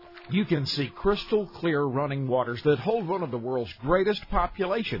Dock, you can see crystal clear running waters that hold one of the world's greatest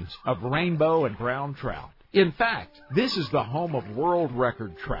populations of rainbow and brown trout. In fact, this is the home of world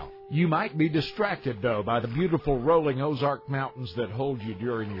record trout. You might be distracted, though, by the beautiful rolling Ozark Mountains that hold you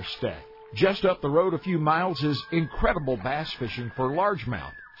during your stay. Just up the road a few miles is incredible bass fishing for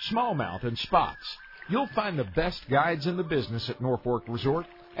largemouth, smallmouth, and spots. You'll find the best guides in the business at Norfork Resort,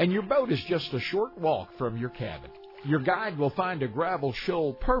 and your boat is just a short walk from your cabin. Your guide will find a gravel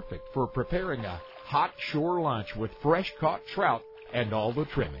shoal perfect for preparing a hot shore lunch with fresh-caught trout and all the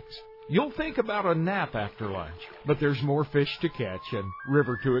trimmings. You'll think about a nap after lunch, but there's more fish to catch and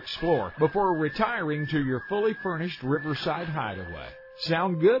river to explore before retiring to your fully furnished riverside hideaway.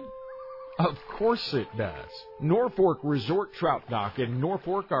 Sound good? Of course it does. Norfork Resort Trout Dock in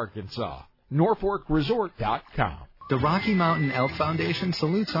Norfork, Arkansas. NorforkResort.com. The Rocky Mountain Elk Foundation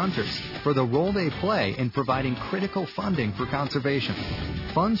salutes hunters for the role they play in providing critical funding for conservation.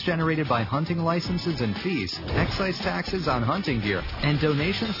 Funds generated by hunting licenses and fees, excise taxes on hunting gear, and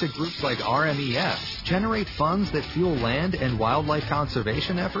donations to groups like RMEF generate funds that fuel land and wildlife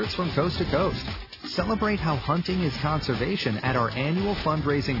conservation efforts from coast to coast. Celebrate how hunting is conservation at our annual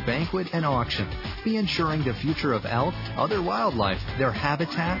fundraising banquet and auction. Be ensuring the future of elk, other wildlife, their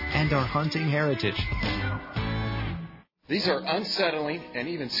habitat, and our hunting heritage. These are unsettling and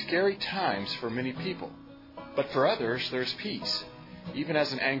even scary times for many people. But for others, there's peace, even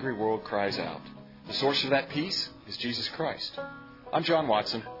as an angry world cries out. The source of that peace is Jesus Christ. I'm John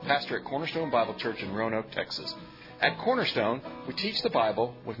Watson, pastor at Cornerstone Bible Church in Roanoke, Texas. At Cornerstone, we teach the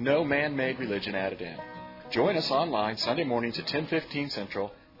Bible with no man-made religion added in. Join us online Sunday mornings at 10:15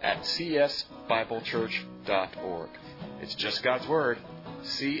 Central at csbiblechurch.org. It's just God's Word,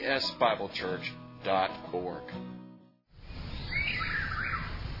 csbiblechurch.org.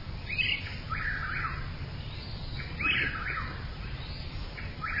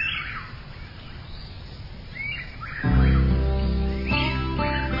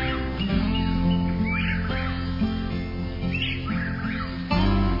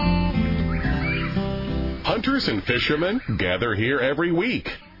 Hunters and fishermen gather here every week.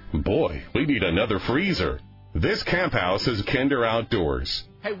 Boy, we need another freezer. This camp house is Kinder Outdoors.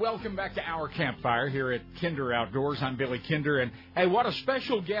 Hey, welcome back to our campfire here at Kinder Outdoors. I'm Billy Kinder, and hey, what a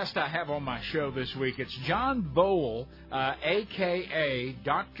special guest I have on my show this week. It's John Vole, a.k.a.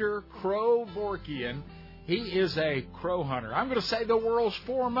 Dr. Crow Vorkian. He is a crow hunter. I'm going to say the world's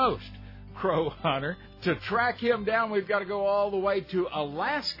foremost crow hunter. To track him down, we've got to go all the way to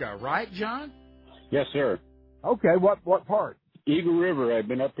Alaska, right, John? Yes, sir. Okay, what part? Eagle River. I've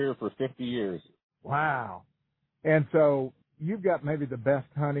been up here for 50 years. Wow. And so you've got maybe the best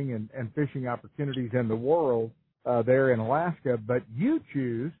hunting and fishing opportunities in the world there in Alaska, but you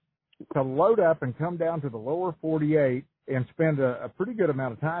choose to load up and come down to the lower 48 and spend a pretty good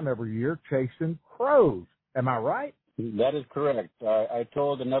amount of time every year chasing crows. Am I right? That is correct. I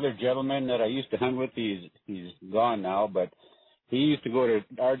told another gentleman that I used to hunt with, he's gone now, but he used to go to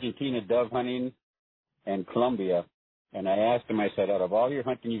Argentina dove hunting and Colombia. And I asked him, I said, out of all your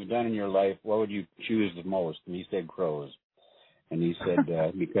hunting you've done in your life, what would you choose the most? And he said crows. And he said,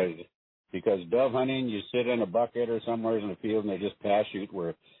 because dove hunting, you sit in a bucket or somewhere in the field and they just pass shoot,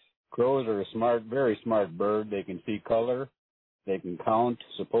 where crows are a smart, very smart bird. They can see color. They can count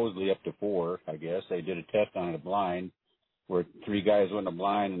supposedly up to 4, I guess. They did a test on a blind where 3 guys went in a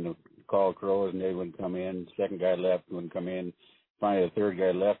blind and called crows and they wouldn't come in. Second guy left, wouldn't come in. Finally, the third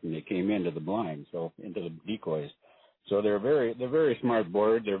guy left and they came into the blind, so into the decoys. So they're very smart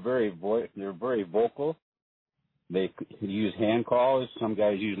bird. They're very vocal. They use hand calls. Some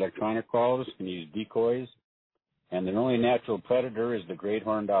guys use electronic calls and use decoys. And their only natural predator is the great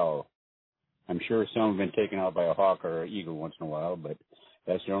horned owl. I'm sure some have been taken out by a hawk or an eagle once in a while, but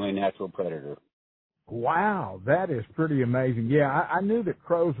that's their only natural predator. Wow, that is pretty amazing. Yeah, I knew that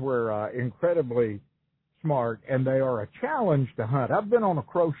crows were incredibly smart, and they are a challenge to hunt. I've been on a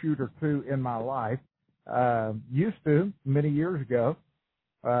crow shoot or two in my life. Used to many years ago.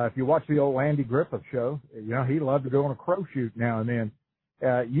 If you watch the old Andy Griffith show, he loved to go on a crow shoot now and then.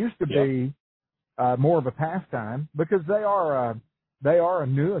 It used to be more of a pastime because they are a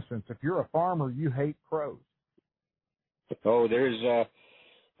nuisance. If you're a farmer, you hate crows. Oh,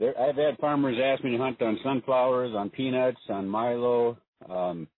 I've had farmers ask me to hunt on sunflowers, on peanuts, on milo.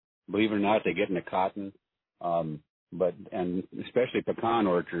 Believe it or not, they get into cotton. And especially pecan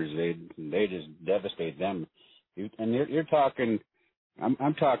orchards, they just devastate them. And you're talking,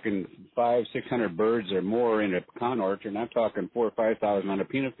 I'm talking 500-600 birds or more in a pecan orchard, and I'm talking 4,000 or 5,000 on a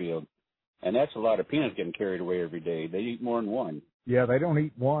peanut field. And that's a lot of peanuts getting carried away every day. They eat more than one. Yeah, they don't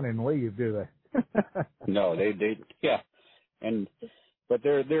eat one and leave, do they? No, yeah. But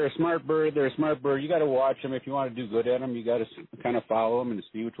they're a smart bird. They're a smart bird. You got to watch them if you want to do good at them. You got to kind of follow them and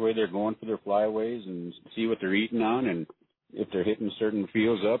see which way they're going for their flyaways and see what they're eating on, and if they're hitting certain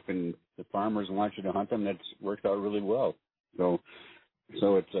fields up and the farmers want you to hunt them, that's worked out really well. So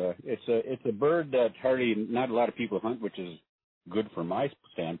it's a bird that not a lot of people hunt, which is good from my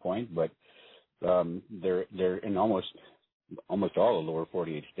standpoint. But they're in almost all the lower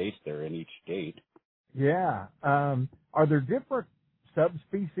 48 states. They're in each state. Yeah. Are there different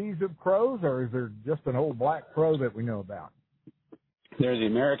subspecies of crows, or is there just an old black crow that we know about? There's the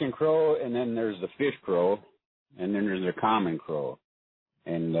American crow, and then there's the fish crow, and then there's the common crow.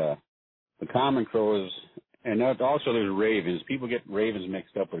 And the common crows, and also there's ravens. People get ravens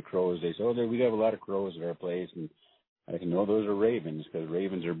mixed up with crows. They say, we have a lot of crows at our place. And I can know those are ravens, because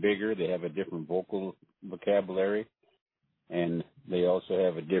ravens are bigger. They have a different vocal vocabulary. And they also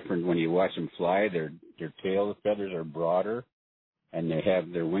have a different, when you watch them fly, their tail feathers are broader. And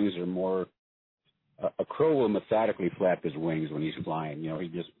their wings are more. A crow will methodically flap his wings when he's flying. He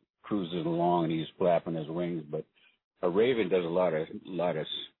just cruises along and he's flapping his wings. But a raven does a lot of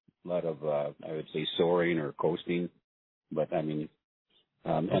I would say soaring or coasting. But I mean,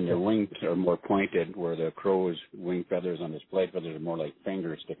 and their wings are more pointed, where the crow's wing feathers on his flight feathers are more like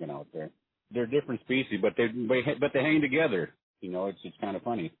fingers sticking out there. They're different species, but they hang together. It's kind of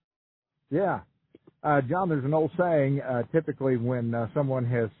funny. Yeah. John, there's an old saying, typically when someone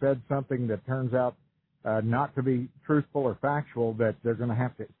has said something that turns out not to be truthful or factual, that they're going to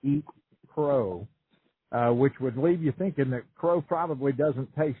have to eat crow, which would leave you thinking that crow probably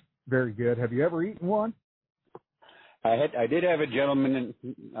doesn't taste very good. Have you ever eaten one? I did have a gentleman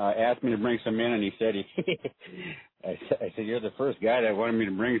ask me to bring some in, and he said, I said, you're the first guy that wanted me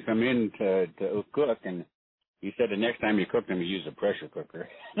to bring some in to cook, and he said the next time you cook them, you use a pressure cooker.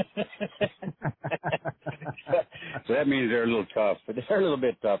 So that means they're a little tough, but they're a little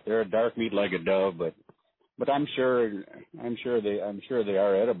bit tough. They're a dark meat like a dove, but I'm sure they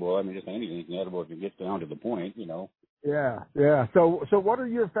are edible. I mean, just anything's edible if you get down to the point, Yeah. So what are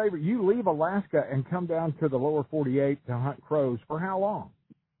your favorite? You leave Alaska and come down to the lower 48 to hunt crows for how long?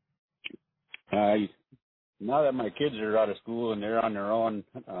 Now that my kids are out of school and they're on their own,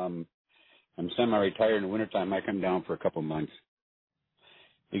 I'm semi-retired in the wintertime. I come down for a couple months.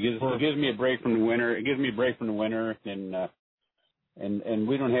 It gives me a break from the winter. And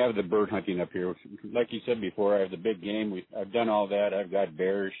we don't have the bird hunting up here. Like you said before, I have the big game. I've done all that. I've got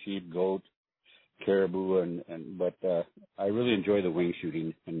bears, sheep, goat, caribou, but I really enjoy the wing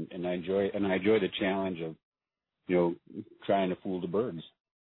shooting, and I enjoy the challenge of, trying to fool the birds.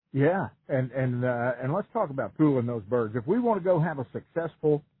 Yeah, and let's talk about fooling those birds. If we want to go have a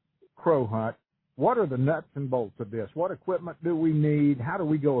successful crow hunt, what are the nuts and bolts of this? What equipment do we need? How do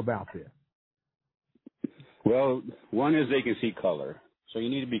we go about this? Well, one is they can see color, so you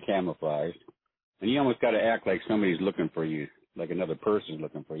need to be camouflaged, and you almost got to act like somebody's looking for you, like another person's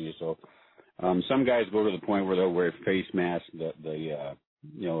looking for you. So some guys go to the point where they'll wear face masks, the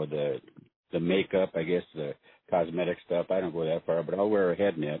makeup, I guess, the cosmetic stuff. I don't go that far, but I'll wear a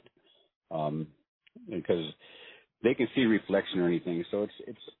head net because they can see reflection or anything. So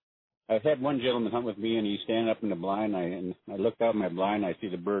it's. I've had one gentleman hunt with me, and he's standing up in the blind. I looked out in my blind. I see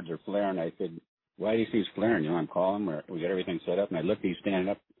the birds are flaring. I said, "Why do you see he's flaring? I'm calling. We got everything set up." And I looked, he's standing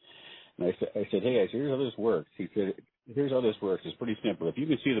up. And I said, "Hey," I said, "here's how this works." He said, "Here's how this works. It's pretty simple. If you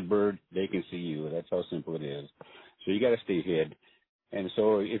can see the bird, they can see you. That's how simple it is. So you got to stay hid. And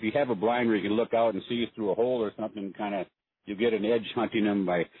so if you have a blind where you can look out and see through a hole or something, you get an edge hunting them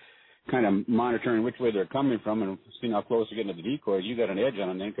by kind of monitoring which way they're coming from and seeing how close they're getting to the decoys. You got an edge on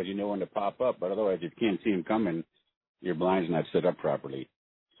them then because you know when to pop up. But otherwise, if you can't see them coming, your blind's not set up properly.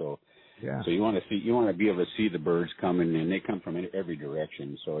 So you want to be able to see the birds coming, and they come from every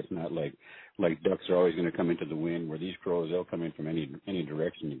direction. So it's not like ducks are always going to come into the wind. Where these crows, they'll come in from any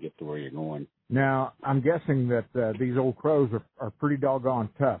direction to get to where you're going. Now, I'm guessing that these old crows are pretty doggone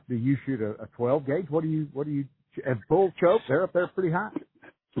tough. Do you shoot a 12 gauge? What do you at full choke? They're up there pretty high.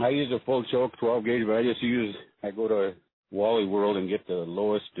 I use a full choke 12 gauge, but I go to Wally World and get the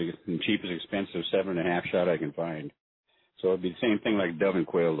lowest and cheapest expensive 7.5 shot I can find. So it'd be the same thing like dove and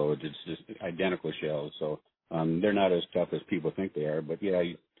quail loads. It's just identical shells. So they're not as tough as people think they are. But yeah,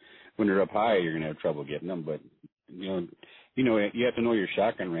 when they're up high, you're gonna have trouble getting them. But you have to know your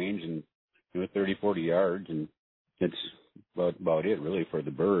shotgun range and 30, 40 yards, and that's about it really for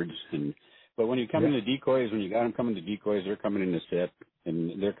the birds. But when you come in the decoys, when you got them coming to decoys, they're coming in the set,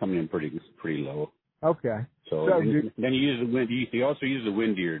 and they're coming in pretty low. Okay. So then you use the wind. You also use the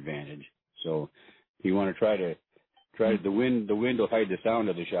wind to your advantage. So if you want to try the wind will hide the sound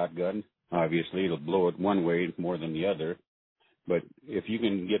of the shotgun. Obviously, it'll blow it one way more than the other. But if you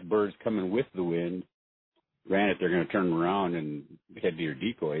can get birds coming with the wind, granted they're going to turn around and head to your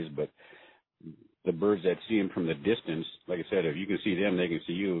decoys, but the birds that see them from the distance, like I said, if you can see them, they can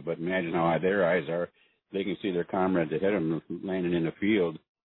see you. But imagine how high their eyes are. They can see their comrades ahead of them landing in the field.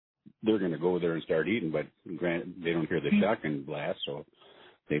 They're going to go there and start eating, but granted, they don't hear the shotgun blast, so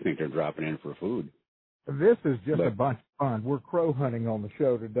they think they're dropping in for food. This is just a bunch of fun. We're crow hunting on the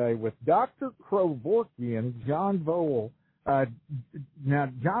show today with Dr. Kevorkian, John Vowell. Now,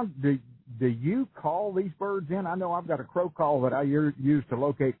 John, do you call these birds in? I know I've got a crow call that I use to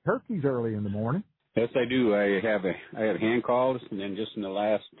locate turkeys early in the morning. Yes, I do. I have hand calls, and then just in the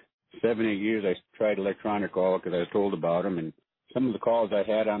last 7-8 years, I tried electronic call because I was told about them, and some of the calls I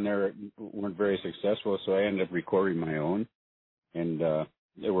had on there weren't very successful, so I ended up recording my own, and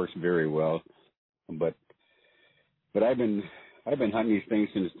it works very well. But I've been hunting these things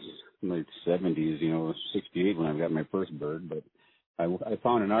since the 70s, 68 when I got my first bird. But I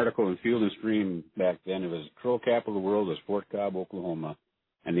found an article in Field and Stream back then. It was crow capital of the world was Fort Cobb, Oklahoma,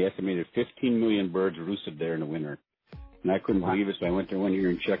 and they estimated 15 million birds roosted there in the winter. And I couldn't believe it, so I went there one year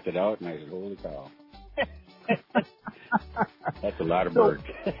and checked it out, and I said, "Holy cow, that's a lot of birds."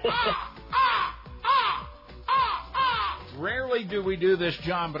 Rarely do we do this,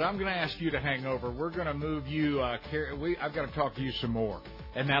 John, but I'm going to ask you to hang over. We're going to move you. I've got to talk to you some more,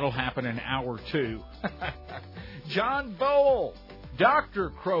 and that'll happen in hour 2. John Vowell, Dr.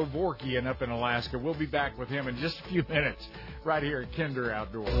 Kevorkian up in Alaska. We'll be back with him in just a few minutes right here at Kinder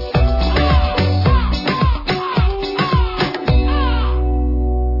Outdoors.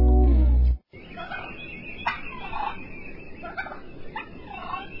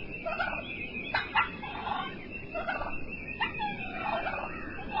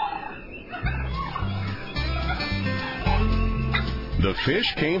 The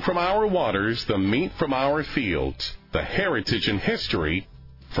fish came from our waters, the meat from our fields, the heritage and history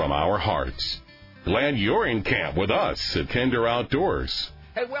from our hearts. Glad you're in camp with us at Kinder Outdoors.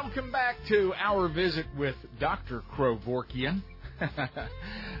 Hey, welcome back to our visit with Dr. Krovorkian.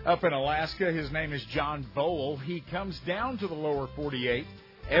 Up in Alaska, his name is John Bowl. He comes down to the lower 48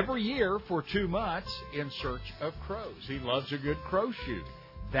 every year for 2 months in search of crows. He loves a good crow shoot.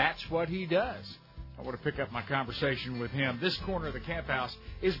 That's what he does. I want to pick up my conversation with him. This corner of the camp house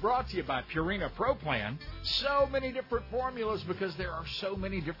is brought to you by Purina Pro Plan. So many different formulas because there are so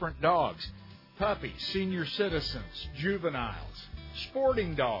many different dogs. Puppies, senior citizens, juveniles,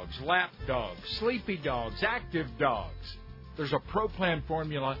 sporting dogs, lap dogs, sleepy dogs, active dogs. There's a Pro Plan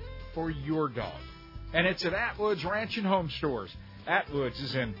formula for your dog. And it's at Atwood's Ranch and Home Stores. Atwood's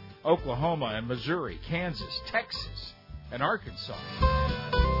is in Oklahoma and Missouri, Kansas, Texas, and Arkansas.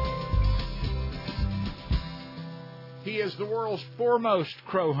 He is the world's foremost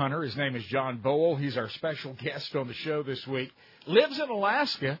crow hunter. His name is John Bowl. He's our special guest on the show this week. Lives in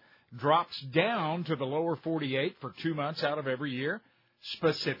Alaska, drops down to the lower 48 for 2 months out of every year,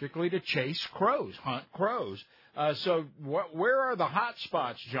 specifically to chase crows, hunt crows. So where are the hot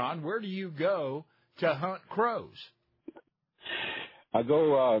spots, John? Where do you go to hunt crows? I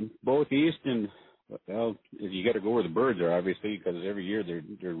go both east and, well, you got to go where the birds are, obviously, because every year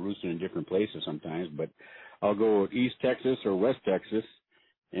they're roosting in different places sometimes, but I'll go East Texas or West Texas,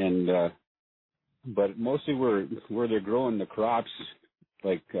 and but mostly where they're growing the crops,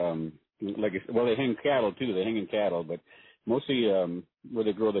 well, they hang cattle too. They hang in cattle, but mostly where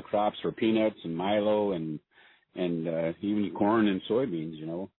they grow the crops for peanuts and milo and even corn and soybeans. You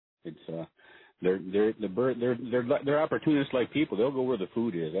know, it's they're opportunists like people. They'll go where the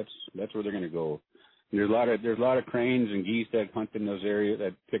food is. That's where they're going to go. There's a lot of cranes and geese that hunt in those areas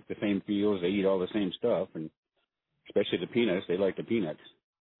that pick the same fields. They eat all the same stuff, and especially the peanuts. They like the peanuts.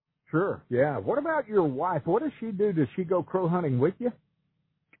 Sure, yeah. What about your wife? What does she do? Does she go crow hunting with you?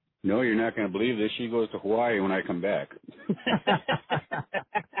 No, you're not going to believe this. She goes to Hawaii when I come back.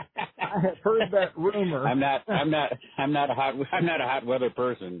 I have heard that rumor. I'm not a hot weather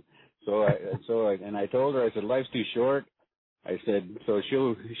person. So I told her, I said, life's too short. I said, so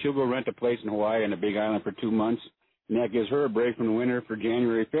she'll go rent a place in Hawaii on a big island for 2 months, and that gives her a break from the winter for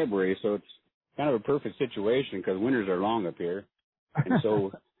January, February. So it's kind of a perfect situation because winters are long up here. And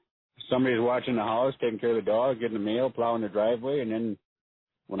so somebody's watching the house, taking care of the dog, getting the mail, plowing the driveway, and then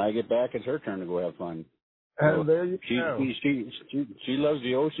when I get back, it's her turn to go have fun. So there you go. She loves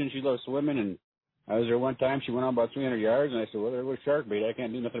the ocean. She loves swimming, and I was there one time. She went on about 300 yards, and I said, well, there was shark bait. I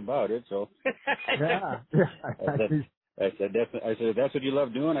can't do nothing about it. So I said, that's what you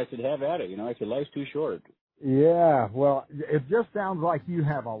love doing? I said, have at it. You know, I said, life's too short. Yeah, well, it just sounds like you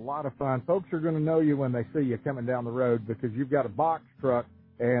have a lot of fun. Folks are going to know you when they see you coming down the road because you've got a box truck,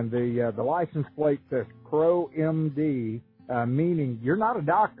 and the license plate says Crow MD, meaning you're not a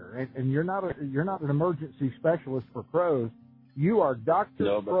doctor, and you're not an emergency specialist for crows. You are Dr.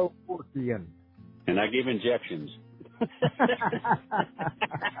 Krovorkian. And I give injections.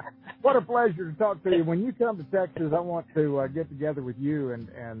 What a pleasure to talk to you. When you come to Texas, I want to get together with you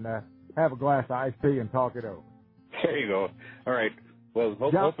and have a glass of iced tea and talk it over. There you go. All right. Well,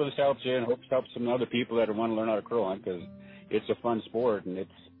 hopefully this helps you, and hope it helps some other people that want to learn how to crow hunt because it's a fun sport and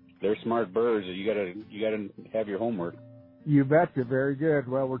they're smart birds. You gotta have your homework. You betcha. Very good.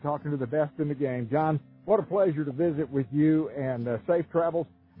 Well, we're talking to the best in the game, John. What a pleasure to visit with you, and safe travels.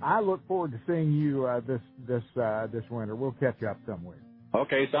 I look forward to seeing you this winter. We'll catch up somewhere.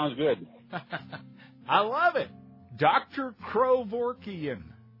 Okay, sounds good. I love it. Dr. Krovorkian.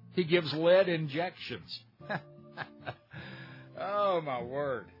 He gives lead injections. Oh, my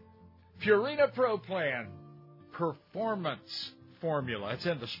word. Purina Pro Plan. Performance formula. It's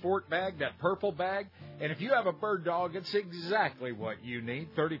in the sport bag, that purple bag. And if you have a bird dog, it's exactly what you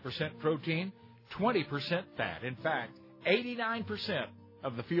need. 30% protein, 20% fat. In fact, 89%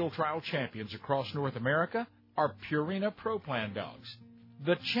 of the field trial champions across North America are Purina Pro Plan dogs.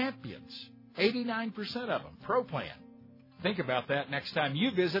 The champions, 89% of them, Pro Plan. Think about that next time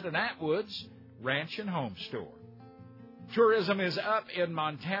you visit an Atwood's Ranch and Home Store. Tourism is up in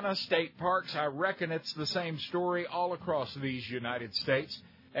Montana state parks. I reckon it's the same story all across these United States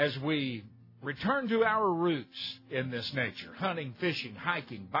as we return to our roots in this nature. Hunting, fishing,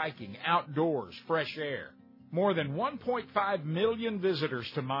 hiking, biking, outdoors, fresh air. More than 1.5 million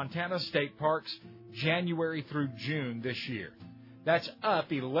visitors to Montana state parks January through June this year. That's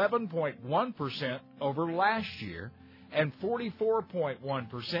up 11.1% over last year and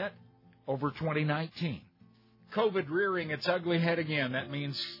 44.1% over 2019. COVID rearing its ugly head again. That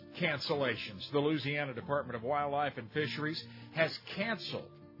means cancellations. The Louisiana Department of Wildlife and Fisheries has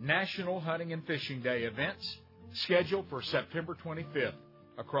canceled National Hunting and Fishing Day events scheduled for September 25th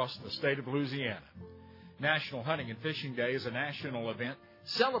across the state of Louisiana. National Hunting and Fishing Day is a national event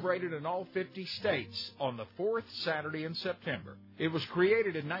celebrated in all 50 states on the fourth Saturday in September. It was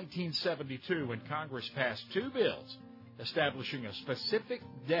created in 1972 when Congress passed two bills establishing a specific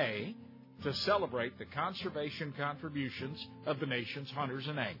day to celebrate the conservation contributions of the nation's hunters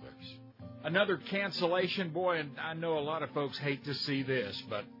and anglers. Another cancellation, boy, and I know a lot of folks hate to see this,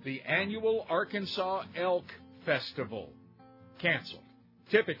 but the annual Arkansas Elk Festival canceled.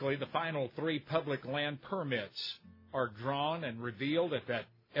 Typically, the final 3 public land permits are drawn and revealed at that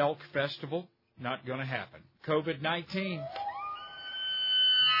elk festival. Not going to happen. COVID-19.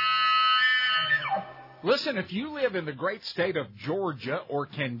 Listen, if you live in the great state of Georgia or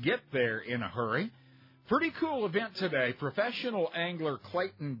can get there in a hurry, pretty cool event today. Professional angler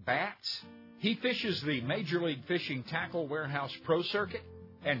Clayton Batts, he fishes the Major League Fishing Tackle Warehouse Pro Circuit,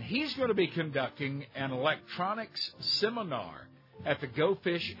 and he's going to be conducting an electronics seminar at the Go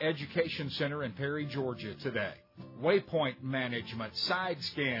Fish Education Center in Perry, Georgia today. Waypoint management, side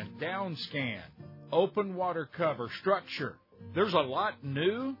scan, down scan, open water cover, structure. There's a lot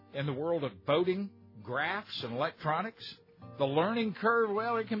new in the world of boating, graphs, and electronics. The learning curve,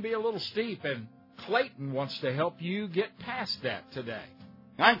 well, it can be a little steep, and Clayton wants to help you get past that today.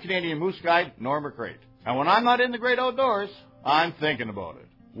 I'm Canadian Moose Guide Norm McCrate, and when I'm not in the great outdoors, I'm thinking about it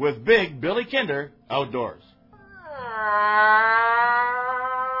with Big Billy Kinder Outdoors.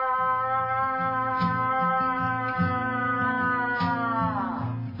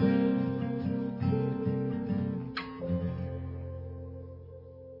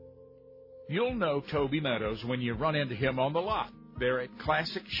 You'll know Toby Meadows when you run into him on the lot there at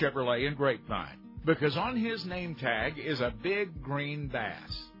Classic Chevrolet in Grapevine, because on his name tag is a big green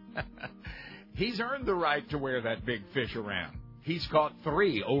bass. He's earned the right to wear that big fish around. He's caught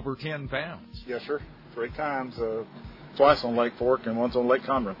 3 over 10 pounds. Yes, sir. 3 times. Twice on Lake Fork and once on Lake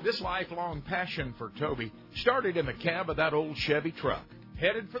Conroe. This lifelong passion for Toby started in the cab of that old Chevy truck,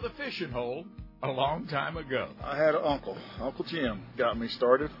 headed for the fishing hole a long time ago. I had an uncle. Uncle Jim got me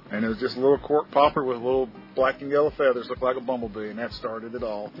started, and it was just a little cork popper with little black and yellow feathers, looked like a bumblebee, and that started it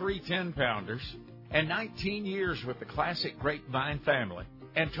all. 3 10-pounders and 19 years with the Classic Grapevine family.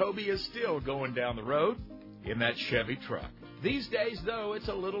 And Toby is still going down the road in that Chevy truck. These days, though, it's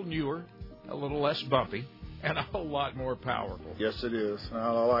a little newer, a little less bumpy, and a whole lot more powerful. Yes, it is.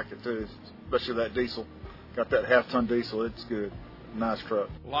 I like it, too, especially that diesel. Got that half-ton diesel. It's good. Nice truck.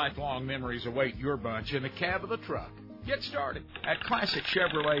 Lifelong memories await your bunch in the cab of the truck. Get started at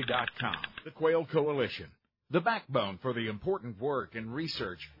ClassicChevrolet.com. The Quail Coalition, the backbone for the important work and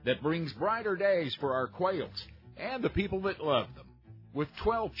research that brings brighter days for our quails and the people that love them. With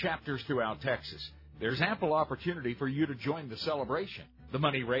 12 chapters throughout Texas, there's ample opportunity for you to join the celebration. The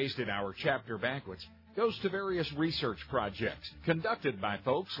money raised in our chapter banquets goes to various research projects conducted by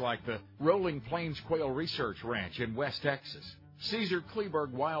folks like the Rolling Plains Quail Research Ranch in West Texas, Caesar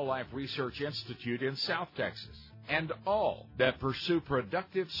Kleberg Wildlife Research Institute in South Texas, and all that pursue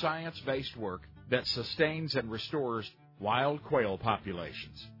productive science-based work that sustains and restores wild quail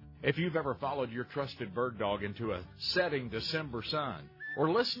populations. If you've ever followed your trusted bird dog into a setting December sun, or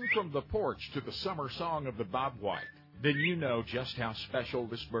listened from the porch to the summer song of the bobwhite, then you know just how special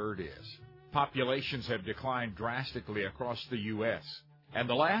this bird is. Populations have declined drastically across the U.S., and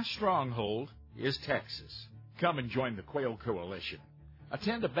the last stronghold is Texas. Come and join the Quail Coalition.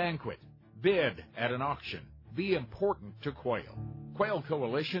 Attend a banquet. Bid at an auction. Be important to quail.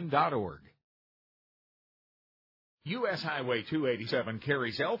 QuailCoalition.org. U.S. Highway 287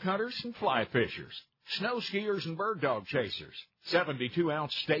 carries elk hunters and fly fishers, snow skiers and bird dog chasers,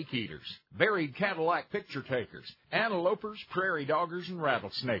 72-ounce steak eaters, buried Cadillac picture takers, antelopers, prairie doggers, and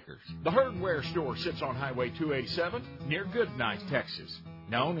rattlesnakers. The Herdware store sits on Highway 287 near Goodnight, Texas.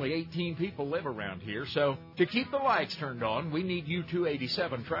 Now, only 18 people live around here, so to keep the lights turned on, we need you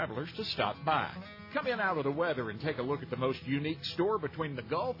 287 travelers to stop by. Come in out of the weather and take a look at the most unique store between the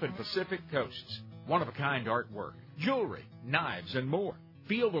Gulf and Pacific coasts. One-of-a-kind artwork, jewelry, knives, and more.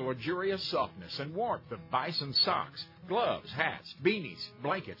 Feel the luxurious softness and warmth of bison socks, gloves, hats, beanies,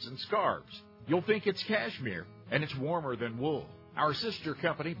 blankets, and scarves. You'll think it's cashmere, and it's warmer than wool. Our sister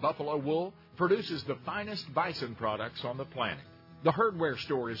company, Buffalo Wool, produces the finest bison products on the planet. The Herdware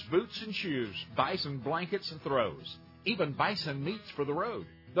store is boots and shoes, bison blankets and throws, even bison meats for the road.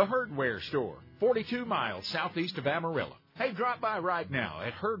 The Herdware store, 42 miles southeast of Amarillo. Hey, drop by right now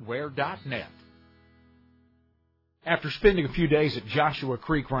at herdware.net. After spending a few days at Joshua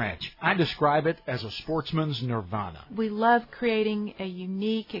Creek Ranch, I describe it as a sportsman's nirvana. We love creating a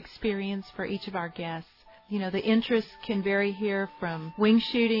unique experience for each of our guests. You know, the interests can vary here from wing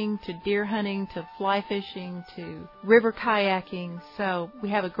shooting to deer hunting to fly fishing to river kayaking. So we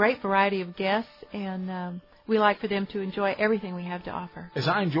have a great variety of guests, and we like for them to enjoy everything we have to offer. As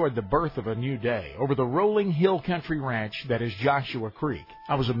I enjoyed the birth of a new day over the rolling hill country ranch that is Joshua Creek,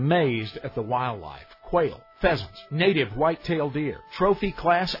 I was amazed at the wildlife. Quail, pheasants, native white-tailed deer, trophy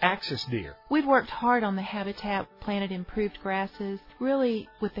class axis deer. We've worked hard on the habitat, planted improved grasses, really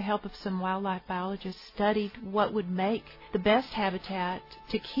with the help of some wildlife biologists studied what would make the best habitat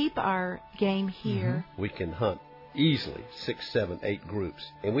to keep our game here. We can hunt easily 6, 7, 8 groups.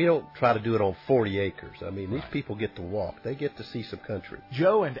 And we don't try to do it on 40 acres. I mean, these people get to walk. They get to see some country.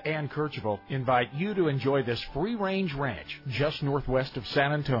 Joe and Ann Kercheval invite you to enjoy this free-range ranch just northwest of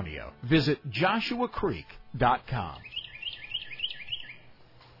San Antonio. Visit joshuacreek.com.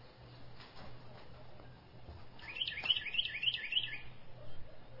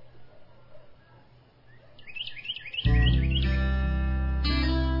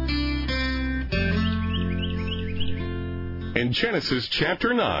 In Genesis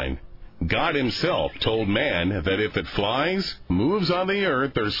chapter 9, God himself told man that if it flies, moves on the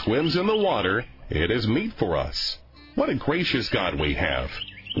earth, or swims in the water, it is meat for us. What a gracious God we have.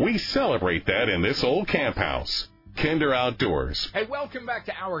 We celebrate that in this old camp house. Kinder Outdoors. Hey, welcome back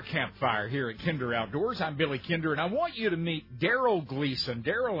to our campfire here at Kinder Outdoors. I'm Billy Kinder, and I want you to meet Daryl Gleason.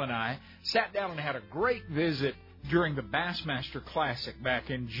 Daryl and I sat down and had a great visit during the Bassmaster Classic back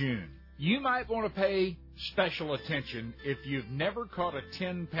in June. You might want to pay special attention if you've never caught a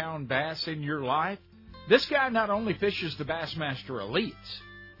 10-pound bass in your life. This guy not only fishes the Bassmaster Elites,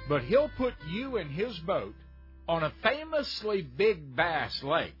 but he'll put you in his boat on a famously big bass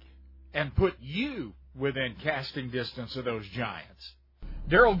lake and put you within casting distance of those giants.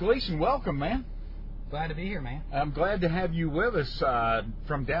 Daryl Gleason, welcome, man. Glad to be here, man. I'm glad to have you with us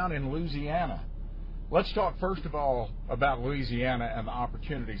from down in Louisiana. Let's talk first of all about Louisiana and the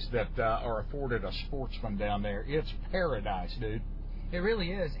opportunities that are afforded a sportsman down there. It's paradise, dude. It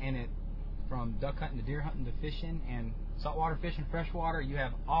really is, and from duck hunting to deer hunting to fishing and saltwater fishing, freshwater, you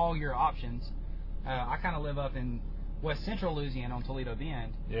have all your options. I kind of live up in west central Louisiana on Toledo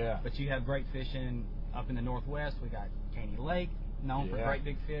Bend. Yeah. But you have great fishing up in the northwest. We got Caney Lake, known for great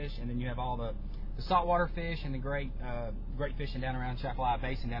big fish, and then you have all the saltwater fish and the great fishing down around Chapelizod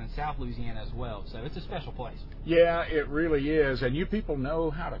Basin down in South Louisiana as well. So it's a special place. Yeah, it really is. And you people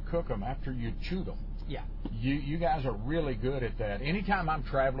know how to cook them after you chew them. Yeah. You guys are really good at that. Anytime I'm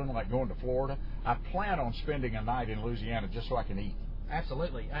traveling, like going to Florida, I plan on spending a night in Louisiana just so I can eat.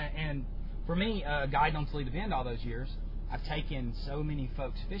 Absolutely. And for me, guiding on Toledo Bend all those years, I've taken so many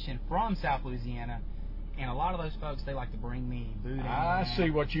folks fishing from South Louisiana. And a lot of those folks, they like to bring me boudin. I see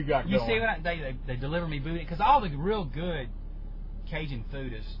what you got going. You see what they deliver me boudin, because all the real good Cajun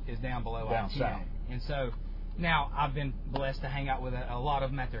food is down below down south. And so now I've been blessed to hang out with a lot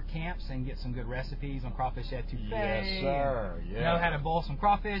of them at their camps and get some good recipes on crawfish etouffee. Yes, sir. Yeah. Know how to boil some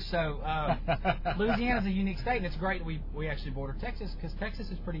crawfish. So Louisiana's a unique state, and it's great that we actually border Texas, because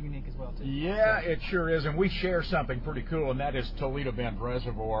Texas is pretty unique as well too. Yeah, so. It sure is, and we share something pretty cool, and that is Toledo Bend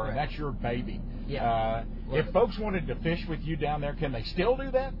Reservoir, and that's your baby. Yeah. If folks wanted to fish with you down there, can they still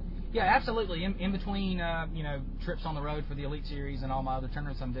do that? Yeah, absolutely. In between, trips on the road for the Elite Series and all my other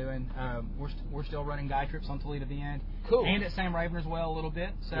tournaments I'm doing, we're still running guide trips on Toledo Bend. Cool. And at Sam Raven as well a little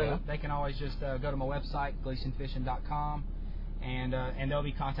bit. So they can always just go to my website, GleasonFishing.com, and they'll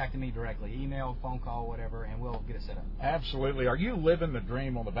be contacting me directly, email, phone call, whatever, and we'll get it set up. Absolutely. Are you living the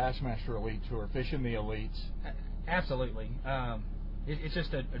dream on the Bassmaster Elite Tour, fishing the Elites? Absolutely. It's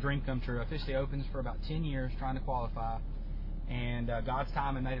just a dream come true. I fished the Opens for about 10 years trying to qualify. And God's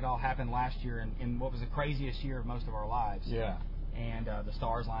timing made it all happen last year in what was the craziest year of most of our lives. Yeah. And the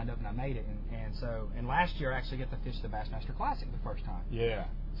stars lined up, and I made it. And last year I actually get to fish the Bassmaster Classic the first time. Yeah.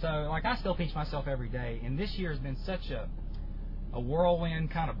 So, I still pinch myself every day. And this year has been such a whirlwind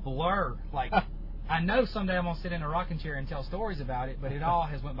kind of blur. I know someday I'm going to sit in a rocking chair and tell stories about it, but it all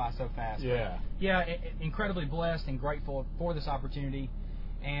has went by so fast. Yeah. But yeah, incredibly blessed and grateful for this opportunity.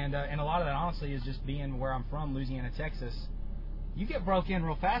 And a lot of that, honestly, is just being where I'm from, Louisiana, Texas. You get broke in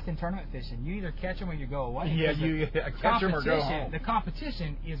real fast in tournament fishing. You either catch them or you go away. Yeah, you catch them or go home. The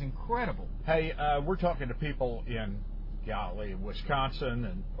competition is incredible. Hey, we're talking to people in, Wisconsin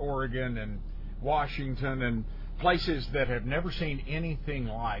and Oregon and Washington and places that have never seen anything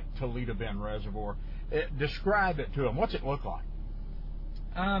like Toledo Bend Reservoir. Describe it to them. What's it look like?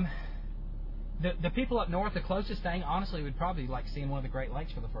 The people up north, the closest thing, honestly, would probably like seeing one of the Great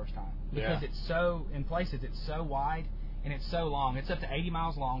Lakes for the first time. Because it's so, in places, it's so wide. And it's so long. It's up to 80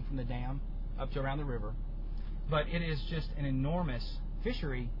 miles long from the dam up to around the river. But it is just an enormous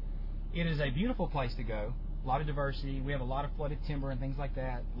fishery. It is a beautiful place to go. A lot of diversity. We have a lot of flooded timber and things like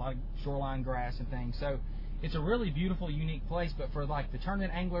that. A lot of shoreline grass and things. So it's a really beautiful, unique place. But for the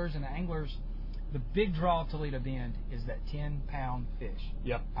tournament anglers and the anglers the big draw of Toledo Bend is that 10-pound fish.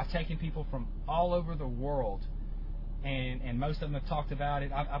 Yep. I've taken people from all over the world, and most of them have talked about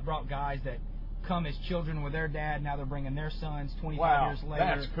it. I've brought guys that come as children with their dad. Now they're bringing their sons 25 years later.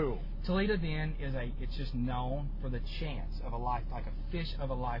 That's cool. Toledo Bend it's just known for the chance of a life, like a fish of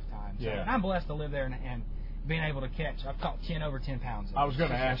a lifetime. So, and I'm blessed to live there and being able to catch. I've caught 10 over 10 pounds. I was going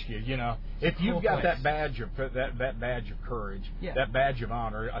to ask you, if you've got that badge of that badge of courage, that badge of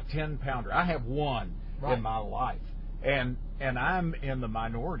honor, a 10-pounder. I have one in my life, and I'm in the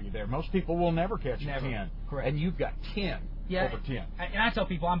minority there. Most people will never catch a 10, correct. And you've got 10 over 10. And I tell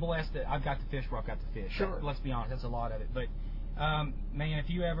people I'm blessed that I've got the fish where I've got the fish. Sure. Let's be honest, that's a lot of it. But man, if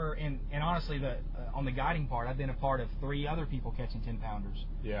you ever and honestly, on the guiding part, I've been a part of 3 other people catching 10-pounders.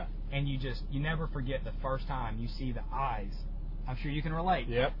 Yeah. And you never forget the first time you see the eyes. I'm sure you can relate.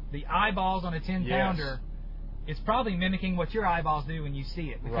 Yep. The eyeballs on a 10-pounder, it's probably mimicking what your eyeballs do when you see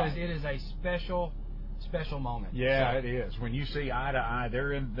it, because it is a special moment. Yeah, it is. When you see eye to eye,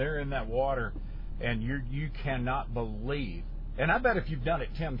 they're in that water, and you cannot believe. And I bet if you've done it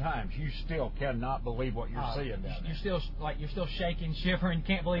 10 times, you still cannot believe what you're seeing down there. You're still shaking, shivering,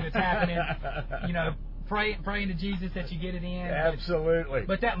 can't believe it's happening. Praying to Jesus that you get it in. Absolutely.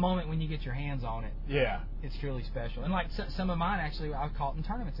 But that moment when you get your hands on it, it's truly special. And like some of mine, actually, I've caught in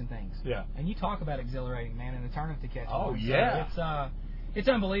tournaments and things. Yeah. And you talk about exhilarating, man, in a tournament to catch. Oh, one. yeah. So it's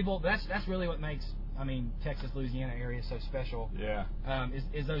unbelievable. That's really what makes Texas, Louisiana area so special. Yeah.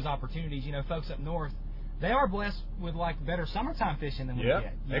 Is those opportunities. Folks up north, they are blessed with like better summertime fishing than we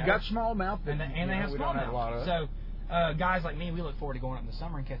get. They've got smallmouth, and they have smallmouth. So guys like me, we look forward to going up in the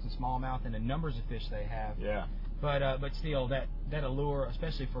summer and catching smallmouth and the numbers of fish they have. Yeah. But still, that allure,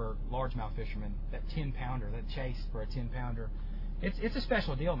 especially for largemouth fishermen, that 10-pounder, that chase for a 10-pounder, it's a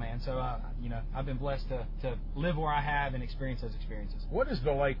special deal, man. So I've been blessed to live where I have and experience those experiences. What is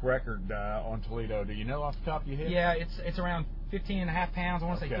the lake record on Toledo? Do you know off the top of your head? Yeah, it's around 15.5 pounds. I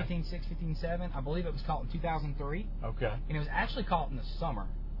want to say 15.6, 15.7. I believe it was caught in 2003. Okay. And it was actually caught in the summer.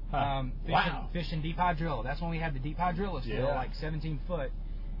 Fishing deep hydrilla. That's when we had the deep hydrilla still, like 17 foot.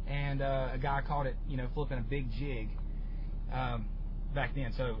 And a guy caught it, flipping a big jig back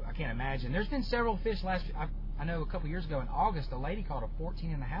then. So I can't imagine. There's been several fish I know a couple years ago in August, a lady caught a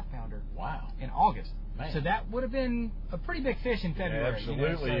 14.5 pounder. Wow. In August. Man. So that would have been a pretty big fish in February.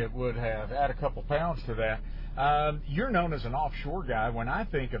 Absolutely, it would have. Add a couple pounds to that. You're known as an offshore guy. When I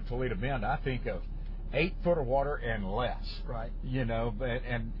think of Toledo Bend, I think of 8 foot of water and less. Right.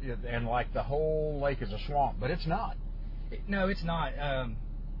 And like the whole lake is a swamp, but it's not. No, it's not.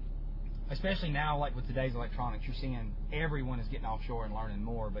 Especially now, like with today's electronics, you're seeing everyone is getting offshore and learning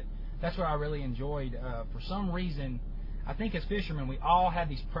more. But that's what I really enjoyed. For some reason, I think as fishermen, we all have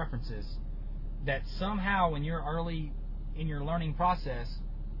these preferences that somehow when you're early in your learning process,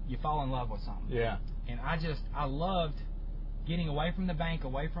 you fall in love with something. Yeah. And I loved getting away from the bank,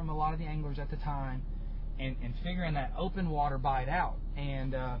 away from a lot of the anglers at the time, and figuring that open water bite out.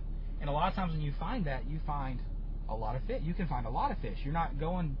 And a lot of times when you find that, you find a lot of fish. You can find a lot of fish. You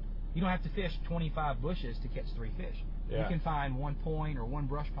don't have to fish 25 bushes to catch 3 fish. Yeah. You can find 1 point or 1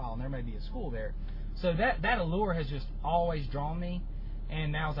 brush pile, and there may be a school there. So that allure has just always drawn me.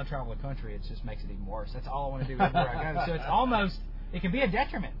 And now as I travel the country, it just makes it even worse. That's all I want to do everywhere I go. So it can be a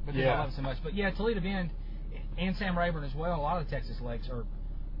detriment because I love it so much. But yeah, Toledo Bend and Sam Rayburn as well, a lot of the Texas lakes are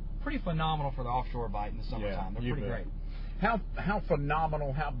pretty phenomenal for the offshore bite in the summertime. They're pretty great. How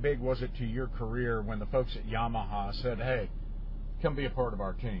phenomenal, how big was it to your career when the folks at Yamaha said, hey, come be a part of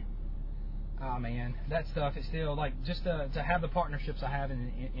our team? Oh, man, that stuff is still, like, just to have the partnerships I have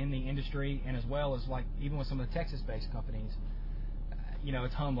in the industry, and as well as, like, even with some of the Texas-based companies,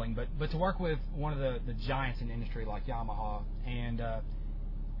 it's humbling. But to work with one of the giants in the industry like Yamaha, and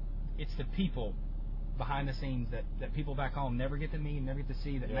it's the people behind the scenes that people back home never get to meet, never get to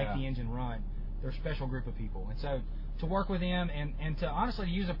see, that make the engine run. They're a special group of people. And so to work with them and to honestly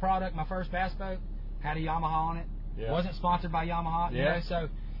use a product, my first bass boat had a Yamaha on it. Yeah. Wasn't sponsored by Yamaha. Yeah. So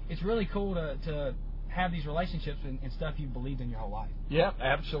it's really cool to have these relationships and stuff you've believed in your whole life. Yep,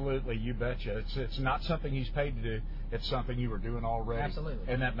 absolutely. You betcha. It's not something he's paid to do. It's something you were doing already.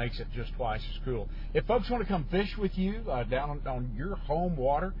 Absolutely. And that makes it just twice as cool. If folks want to come fish with you down on your home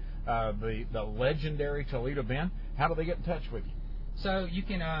water, the legendary Toledo Bend, how do they get in touch with you? So you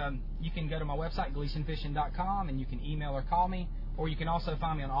can go to my website, GleasonFishing.com, and you can email or call me. Or you can also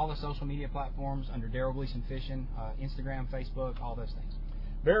find me on all the social media platforms under Daryl Gleason Fishing, Instagram, Facebook, all those things.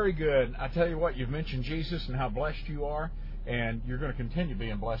 Very good. I tell you what, you've mentioned Jesus and how blessed you are, and you're going to continue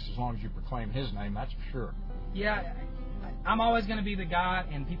being blessed as long as you proclaim His name, that's for sure. Yeah, I'm always going to be the guy,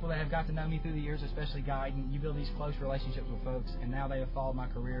 and people that have got to know me through the years, especially guiding, you build these close relationships with folks, and now they have followed my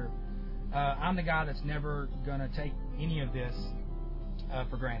career I'm the guy that's never going to take any of this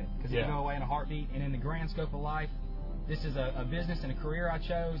for granted, because it'll go away in a heartbeat. And in the grand scope of life, this is a business and a career I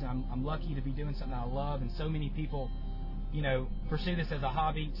chose, and I'm lucky to be doing something I love, and so many people, pursue this as a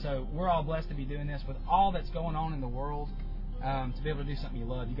hobby. So we're all blessed to be doing this with all that's going on in the world. To be able to do something you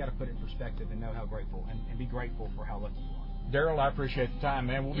love, you got to put it in perspective and know how grateful and be grateful for how lucky you are. Daryl, I appreciate the time,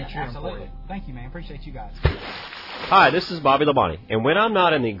 man. We'll be cheering absolutely. for you. Thank you, man. Appreciate you guys. Hi, this is Bobby Labonte, and when I'm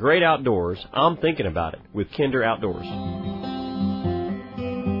not in the great outdoors, I'm thinking about it with Kinder Outdoors.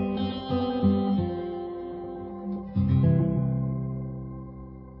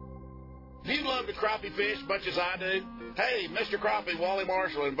 Do you love to crappie fish much as I do? Hey, Mr. Crappie, Wally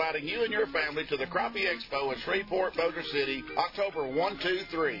Marshall, inviting you and your family to the Crappie Expo in Shreveport, Bossier City, October 1, 2,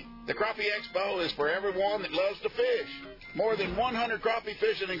 3. The Crappie Expo is for everyone that loves to fish. More than 100 crappie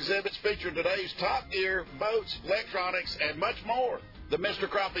fishing exhibits feature today's top gear, boats, electronics, and much more. The Mr.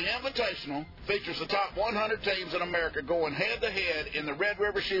 Crappie Invitational features the top 100 teams in America going head-to-head in the Red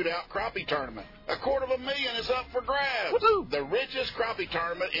River Shootout Crappie Tournament. $250,000 is up for grabs. Woo-hoo! The richest crappie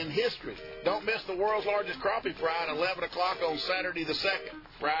tournament in history. Don't miss the world's largest crappie fry at 11 o'clock on Saturday the 2nd.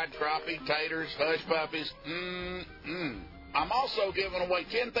 Fried crappie, taters, hush puppies. I'm also giving away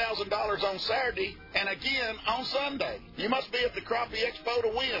 $10,000 on Saturday and again on Sunday. You must be at the Crappie Expo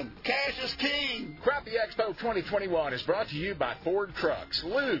to win. Cash is king. Crappie Expo 2021 is brought to you by Ford Trucks,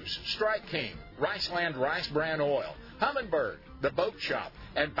 Lubes, Strike King, Riceland Rice Bran Oil, Humminbird, The Boat Shop,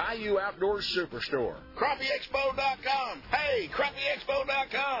 and Bayou Outdoors Superstore. CrappieExpo.com. Hey,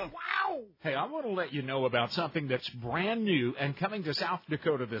 CrappieExpo.com. Wow! Hey, I want to let you know about something that's brand new and coming to South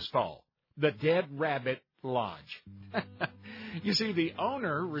Dakota this fall. The Dead Rabbit Lodge. You see, the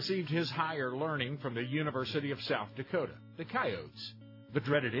owner received his higher learning from the University of South Dakota, the Coyotes. The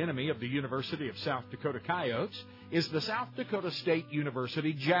dreaded enemy of the University of South Dakota Coyotes is the South Dakota State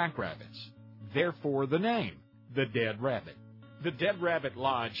University Jackrabbits. Therefore, the name, the Dead Rabbit. The Dead Rabbit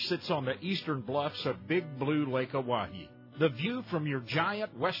Lodge sits on the eastern bluffs of Big Blue Lake Oahe. The view from your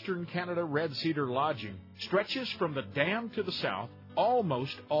giant Western Canada Red Cedar lodging stretches from the dam to the south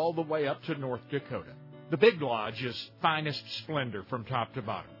almost all the way up to North Dakota. The Big Lodge is finest splendor from top to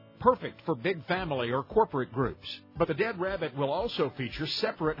bottom, perfect for big family or corporate groups. But the Dead Rabbit will also feature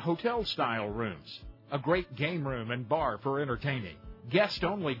separate hotel-style rooms, a great game room and bar for entertaining,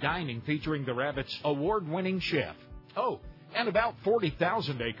 guest-only dining featuring the Rabbit's award-winning chef. Oh, and about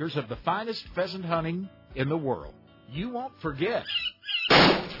 40,000 acres of the finest pheasant hunting in the world. You won't forget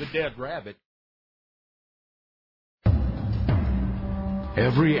the Dead Rabbit.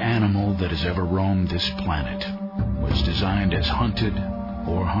 Every animal that has ever roamed this planet was designed as hunted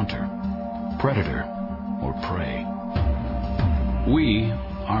or hunter, predator or prey. We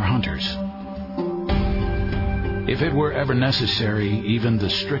are hunters. If it were ever necessary, even the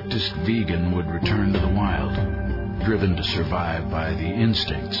strictest vegan would return to the wild, driven to survive by the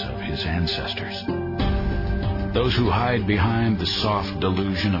instincts of his ancestors. Those who hide behind the soft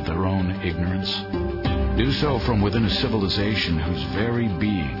delusion of their own ignorance do so from within a civilization whose very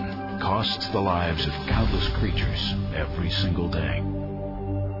being costs the lives of countless creatures every single day.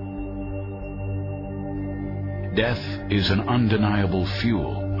 Death is an undeniable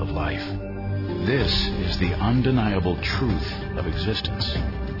fuel of life. This is the undeniable truth of existence.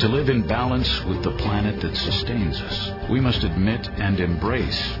 To live in balance with the planet that sustains us, we must admit and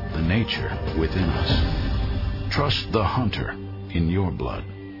embrace the nature within us. Trust the hunter in your blood.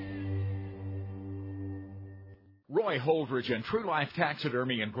 Roy Holdridge and True Life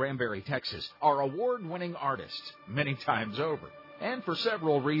Taxidermy in Granbury, Texas, are award-winning artists many times over, and for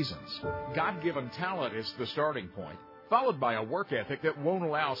several reasons. God-given talent is the starting point, followed by a work ethic that won't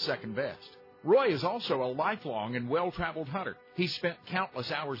allow second best. Roy is also a lifelong and well-traveled hunter. He's spent countless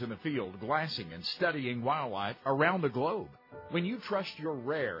hours in the field glassing and studying wildlife around the globe. When you trust your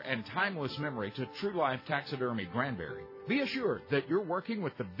rare and timeless memory to True Life Taxidermy Granbury, be assured that you're working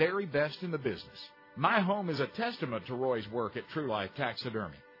with the very best in the business. My home is a testament to Roy's work at True Life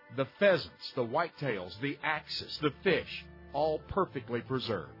Taxidermy. The pheasants, the whitetails, the axis, the fish, all perfectly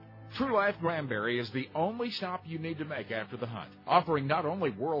preserved. True Life Granbury is the only stop you need to make after the hunt, offering not only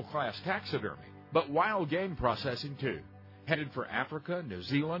world-class taxidermy, but wild game processing too. Headed for Africa, New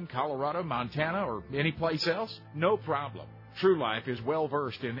Zealand, Colorado, Montana, or any place else? No problem. True Life is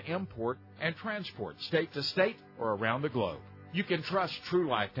well-versed in import and transport, state to state or around the globe. You can trust True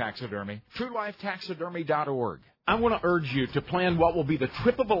Life Taxidermy, TrueLifeTaxidermy.org. I want to urge you to plan what will be the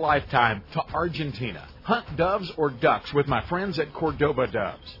trip of a lifetime to Argentina. Hunt doves or ducks with my friends at Cordoba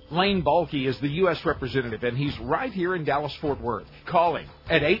Doves. Lane Balky is the U.S. representative, and he's right here in Dallas-Fort Worth. Call him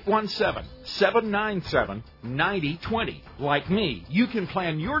at 817-797-9020. Like me, you can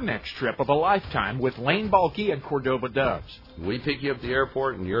plan your next trip of a lifetime with Lane Balky and Cordoba Doves. We pick you up at the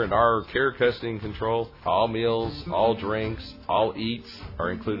airport, and you're in our care, custody, and control. All meals, all drinks, all eats are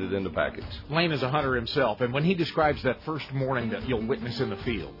included in the package. Lane is a hunter himself, and when he describes that first morning that you'll witness in the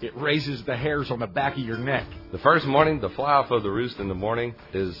field, it raises the hairs on the back of your neck. The first morning, the fly-off of the roost in the morning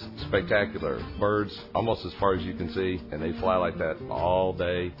is spectacular. Birds almost as far as you can see, and they fly like that all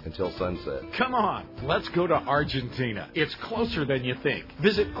day until sunset. Come on, let's go to Argentina. It's closer than you think.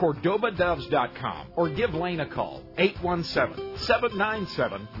 Visit CordobaDoves.com or give Lane a call,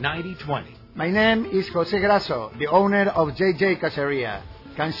 817-797-9020. My name is Jose Grasso, the owner of JJ Caceria.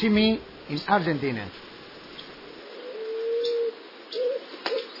 Can see me in Argentina.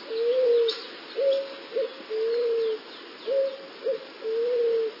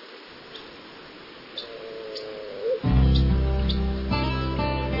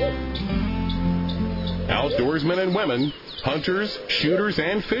 Outdoorsmen and women, hunters, shooters,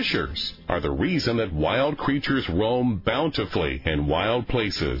 and fishers are the reason that wild creatures roam bountifully in wild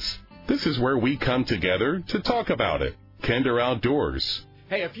places. This is where we come together to talk about it. Kinder Outdoors.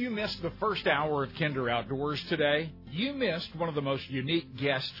 Hey, if you missed the first hour of Kinder Outdoors today, you missed one of the most unique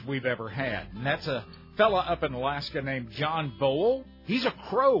guests we've ever had. And that's a fella up in Alaska named John Bowl. He's a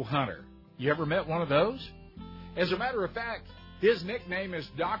crow hunter. You ever met one of those? As a matter of fact, his nickname is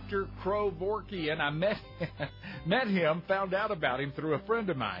Dr. Crow Borky, and I met him, found out about him through a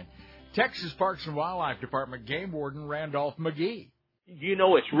friend of mine, Texas Parks and Wildlife Department Game Warden Randolph McGee. You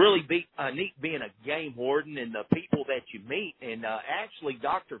know, it's really neat being a game warden and the people that you meet. And actually,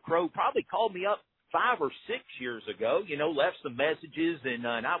 Dr. Crow probably called me up 5 or 6 years ago, left some messages, and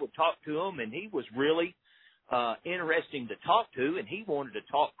I would talk to him, and he was really interesting to talk to, and he wanted to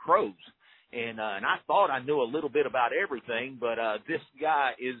talk crows. And I thought I knew a little bit about everything, but this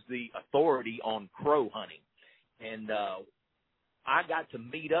guy is the authority on crow hunting. And I got to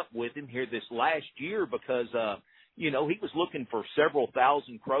meet up with him here this last year because, he was looking for several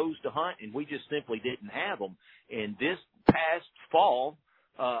thousand crows to hunt, and we just simply didn't have them. And this past fall,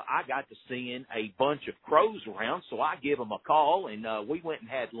 I got to seeing a bunch of crows around, so I give him a call, and we went and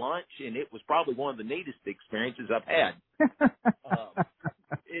had lunch, and it was probably one of the neatest experiences I've had.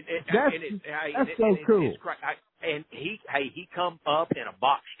 That's so cool. And he come up in a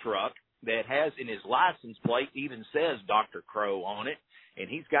box truck that has, in his license plate, even says Dr. Crow on it. And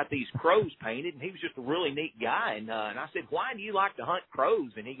he's got these crows painted, and he was just a really neat guy. And I said, why do you like to hunt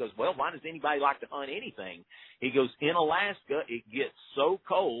crows? And he goes, well, why does anybody like to hunt anything? He goes, in Alaska, it gets so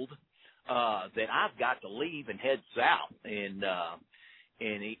cold that I've got to leave and head south. And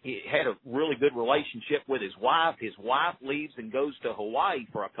he had a really good relationship with his wife. His wife leaves and goes to Hawaii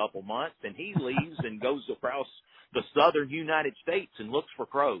for a couple months, and he leaves and goes across the southern United States and looks for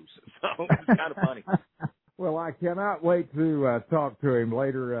crows. So it's kind of funny. Well, I cannot wait to talk to him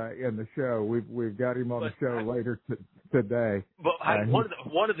later in the show. We've got him on the show later today. But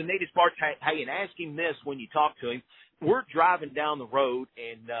one of the neatest parts, and ask him this when you talk to him. We're driving down the road,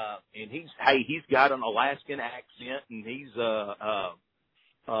 and he's got an Alaskan accent, and he's a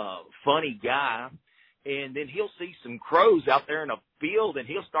funny guy. And then he'll see some crows out there in a field, and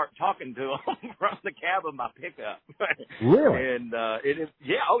he'll start talking to them from the cab of my pickup. Really? And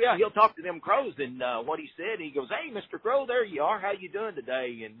he'll talk to them crows. And what he said, he goes, "Hey, Mr. Crow, there you are. How you doing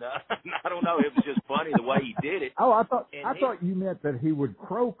today?" And I don't know, it was just funny the way he did it. Oh, I thought you meant that he would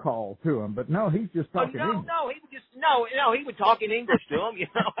crow call to him, but no, he's just talking English. He would talk in English to him.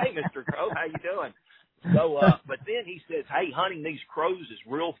 Hey, Mr. Crow, how you doing? So, but then he says, hey, hunting these crows is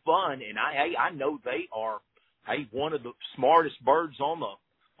real fun, and I know they are, one of the smartest birds on the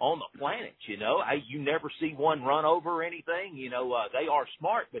planet, Hey, you never see one run over or anything, they are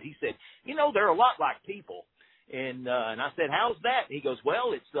smart, but he said, they're a lot like people. And I said, how's that? He goes,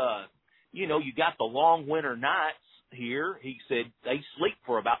 well, it's, you got the long winter nights here. He said they sleep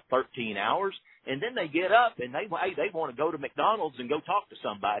for about 13 hours. And then they get up and they want to go to McDonald's and go talk to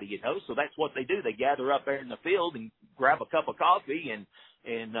somebody, So that's what they do. They gather up there in the field and grab a cup of coffee and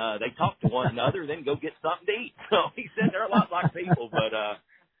they talk to one another, then go get something to eat. So he said they're a lot like people, but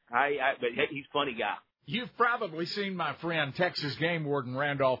he's a funny guy. You've probably seen my friend Texas Game Warden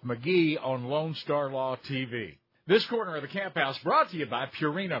Randolph McGee on Lone Star Law TV. This corner of the Camp House brought to you by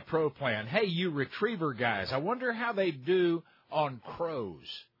Purina Pro Plan. Hey, you retriever guys, I wonder how they do on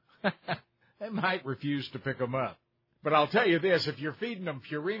crows. They might refuse to pick them up. But I'll tell you this, if you're feeding them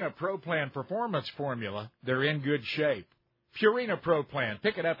Purina Pro Plan Performance Formula, they're in good shape. Purina Pro Plan.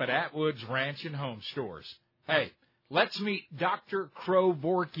 Pick it up at Atwood's Ranch and Home Stores. Hey, let's meet Dr.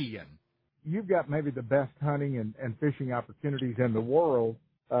 Krovorkian. You've got maybe the best hunting and fishing opportunities in the world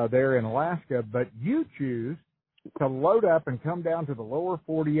there in Alaska, but you choose to load up and come down to the lower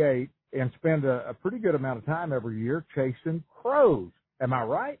 48 and spend a pretty good amount of time every year chasing crows. Am I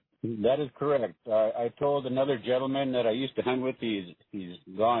right? That is correct. I told another gentleman that I used to hunt with, he's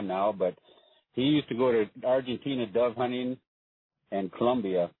gone now, but he used to go to Argentina dove hunting and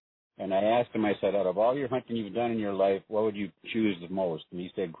Colombia, and I asked him, I said, out of all your hunting you've done in your life, what would you choose the most? And he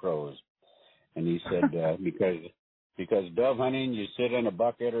said crows. And he said, because dove hunting, you sit in a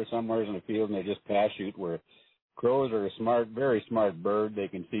bucket or somewhere in the field and they just pass shoot, where crows are a smart, very smart bird. They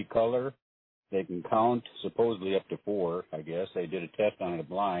can see color. They can count supposedly up to 4, I guess. They did a test on it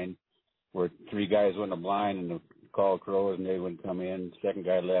blind where 3 guys went a blind and called crows and they wouldn't come in. The second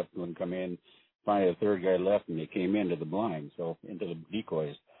guy left, wouldn't come in. Finally, the third guy left and they came into the blind, so into the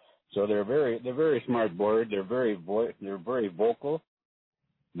decoys. So they're very smart bird. They're very vocal.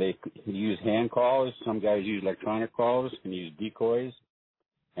 They use hand calls. Some guys use electronic calls and use decoys.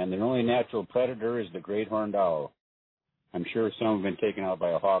 And their only natural predator is the great horned owl. I'm sure some have been taken out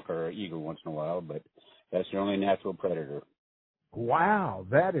by a hawk or an eagle once in a while, but that's their only natural predator. Wow,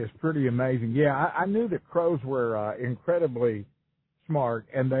 that is pretty amazing. Yeah, I knew that crows were incredibly smart,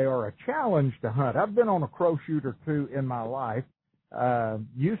 and they are a challenge to hunt. I've been on a crow shoot or two in my life,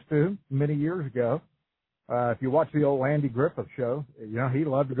 used to many years ago. If you watch the old Andy Griffith show, he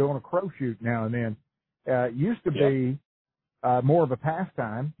loved to go on a crow shoot now and then. It used to be more of a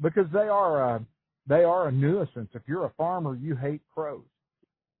pastime because they are a nuisance. If you're a farmer, you hate crows.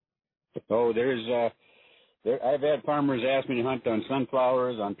 Oh, I've had farmers ask me to hunt on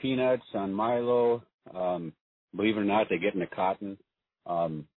sunflowers, on peanuts, on milo. Believe it or not, they get into cotton.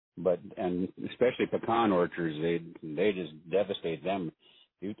 And especially pecan orchards, they just devastate them.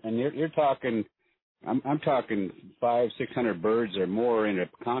 And you're talking, I'm talking 500-600 birds or more in a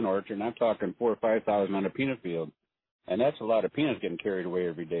pecan orchard, and I'm talking 4,000 or 5,000 on a peanut field. And that's a lot of peanuts getting carried away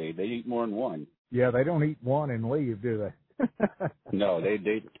every day. They eat more than one. Yeah, they don't eat one and leave, do they? No, they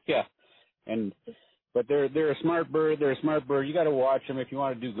yeah. But they're a smart bird. They're a smart bird. You got to watch them if you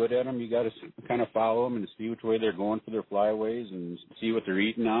want to do good at them. You got to kind of follow them and see which way they're going for their flyaways and see what they're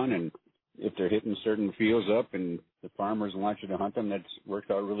eating on, and if they're hitting certain fields up and the farmers want you to hunt them, that's worked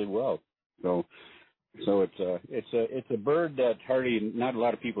out really well. So it's a bird that hardly not a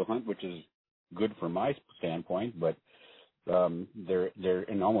lot of people hunt, which is good from my standpoint. But they're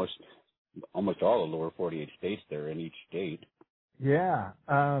in almost all the lower 48 states. They're in each state. Yeah.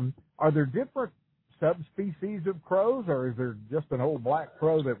 Are there different subspecies of crows, or is there just an old black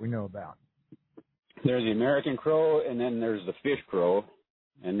crow that we know about? There's the American crow, and then there's the fish crow,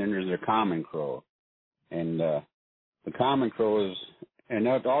 and then there's the common crow. And the common crows, and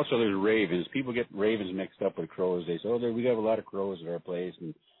also there's ravens. People get ravens mixed up with crows. They say, we have a lot of crows at our place.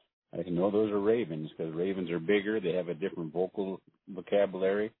 And I say, no, those are ravens, because ravens are bigger. They have a different vocal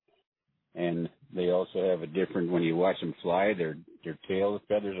vocabulary. And they also have a different, when you watch them fly, their tail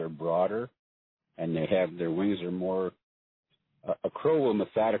feathers are broader, and their wings are more. A crow will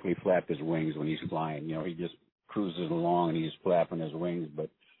methodically flap his wings when he's flying. He just cruises along and he's flapping his wings. But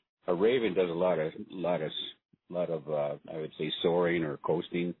a raven does a lot of I would say soaring or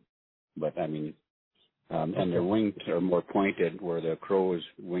coasting. But I mean, and their wings are more pointed, where the crow's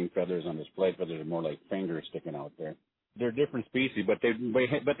wing feathers on his flight feathers are more like fingers sticking out there. They're different species, but they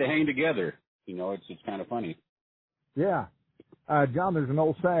hang together. It's kind of funny. Yeah. John, there's an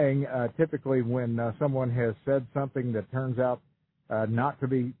old saying, typically when someone has said something that turns out not to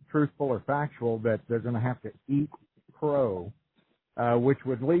be truthful or factual, that they're going to have to eat crow, which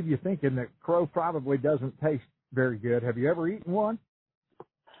would leave you thinking that crow probably doesn't taste very good. Have you ever eaten one?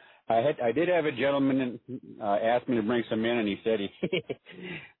 I did have a gentleman ask me to bring some in, and he said,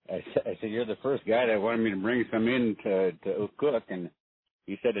 I said, you're the first guy that wanted me to bring some in to cook, and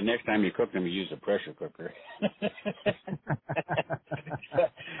he said the next time you cook them, you use a pressure cooker.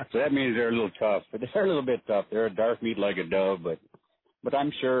 So that means they're a little tough, but they're a little bit tough. They're a dark meat like a dove, but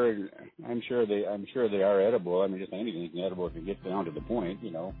I'm sure they are edible. I mean, just anything is edible if it gets down to the point,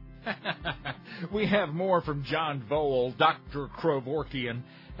 We have more from John Vole, Dr. Krovorkian,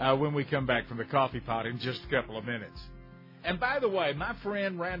 when we come back from the coffee pot in just a couple of minutes. And by the way, my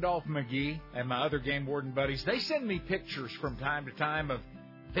friend Randolph McGee and my other game warden buddies, they send me pictures from time to time of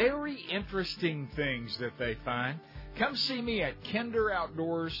very interesting things that they find. Come see me at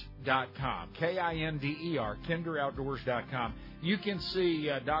kinderoutdoors.com, Kinder, kinderoutdoors.com. You can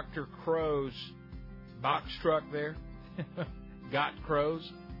see Dr. Crow's box truck there, Got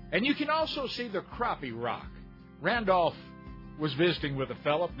Crows. And you can also see the Crappie Rock. Randolph was visiting with a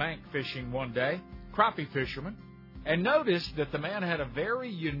fella bank fishing one day, crappie fisherman, and noticed that the man had a very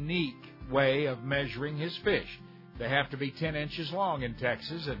unique way of measuring his fish. They have to be 10 inches long in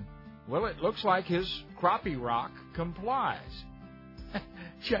Texas, and, well, it looks like his crappie rock complies.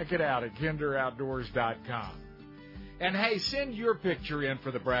 Check it out at kinderoutdoors.com. And, hey, send your picture in for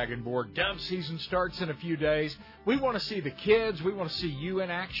the Bragging Board. Dove season starts in a few days. We want to see the kids. We want to see you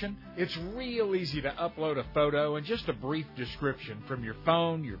in action. It's real easy to upload a photo and just a brief description from your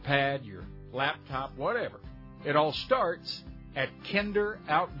phone, your pad, your laptop, whatever. It all starts at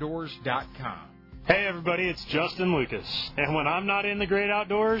kinderoutdoors.com. Hey, everybody, it's Justin Lucas. And when I'm not in the great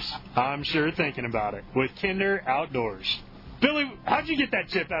outdoors, I'm sure thinking about it with Kinder Outdoors. Billy, how'd you get that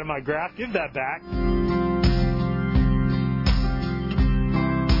chip out of my graph? Give that back.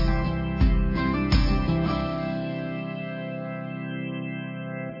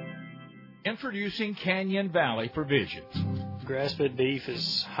 Introducing Canyon Valley Provisions. Grass-fed beef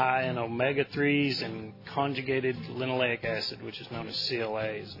is high in omega-3s and conjugated linoleic acid, which is known as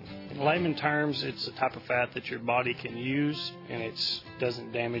CLAs. In layman terms, it's a type of fat that your body can use, and it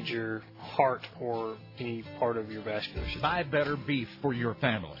doesn't damage your heart or any part of your vascular system. Buy better beef for your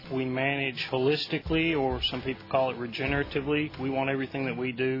family. We manage holistically, or some people call it regeneratively. We want everything that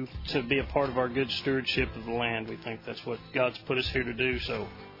we do to be a part of our good stewardship of the land. We think that's what God's put us here to do, so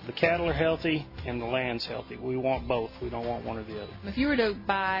the cattle are healthy and the land's healthy. We want both. We don't want one or the other. If you were to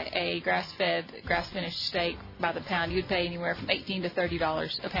buy a grass-fed, grass-finished steak by the pound, you'd pay anywhere from $18 to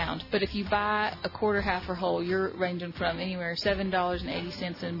 $30 a pound. But if you buy a quarter, half, or whole, you're ranging from anywhere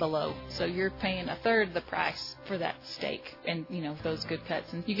 $7.80 and below. So you're paying a third of the price for that steak and, those good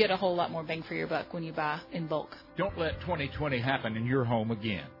cuts. And you get a whole lot more bang for your buck when you buy in bulk. Don't let 2020 happen in your home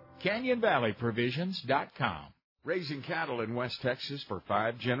again. CanyonValleyProvisions.com. Raising cattle in West Texas for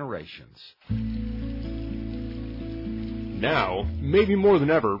 5 generations. Now, maybe more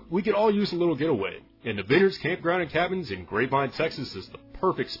than ever, we could all use a little getaway. And the Vineyards Campground and Cabins in Grapevine, Texas is the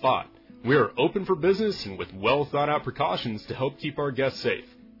perfect spot. We are open for business and with well-thought-out precautions to help keep our guests safe.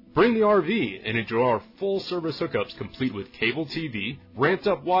 Bring the RV and enjoy our full-service hookups complete with cable TV,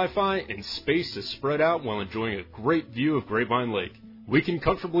 ramped-up Wi-Fi, and space to spread out while enjoying a great view of Grapevine Lake. We can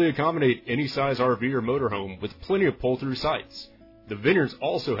comfortably accommodate any size RV or motorhome with plenty of pull-through sites. The Vineyards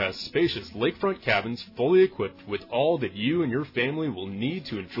also has spacious lakefront cabins fully equipped with all that you and your family will need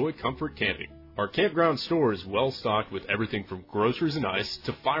to enjoy comfort camping. Our campground store is well stocked with everything from groceries and ice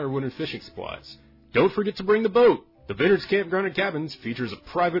to firewood and fishing supplies. Don't forget to bring the boat. The Vineyards Campground and Cabins features a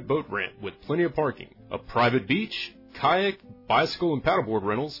private boat ramp with plenty of parking, a private beach, kayak, bicycle and paddleboard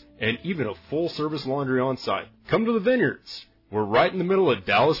rentals, and even a full-service laundry on site. Come to the Vineyards. We're right in the middle of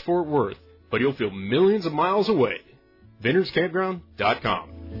Dallas-Fort Worth, but you'll feel millions of miles away. VineyardsCampground.com.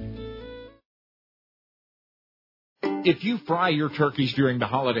 If you fry your turkeys during the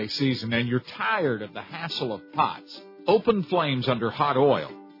holiday season and you're tired of the hassle of pots, open flames under hot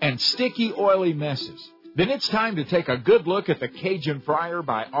oil, and sticky, oily messes, then it's time to take a good look at the Cajun Fryer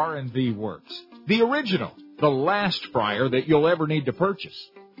by R&V Works. The original, the last fryer that you'll ever need to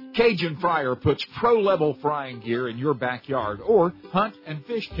purchase. Cajun Fryer puts pro-level frying gear in your backyard or hunt and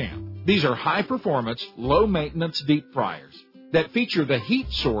fish camp. These are high-performance, low-maintenance deep fryers that feature the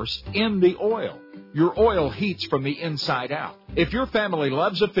heat source in the oil. Your oil heats from the inside out. If your family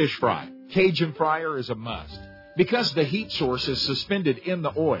loves a fish fry, Cajun Fryer is a must. Because the heat source is suspended in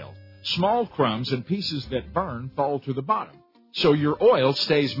the oil, small crumbs and pieces that burn fall to the bottom. So your oil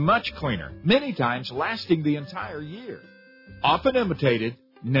stays much cleaner, many times lasting the entire year. Often imitated,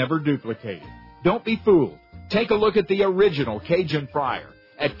 never duplicated. Don't be fooled. Take a look at the original Cajun Fryer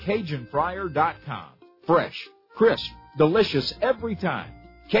at CajunFryer.com. Fresh, crisp, delicious every time.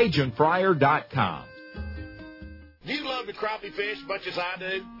 CajunFryer.com. Do you love to crappie fish as much as I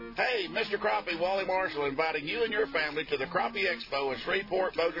do? Hey, Mr. Crappie, Wally Marshall inviting you and your family to the Crappie Expo in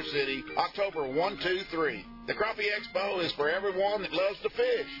Shreveport, Bossier City, October 1, 2, 3. The Crappie Expo is for everyone that loves to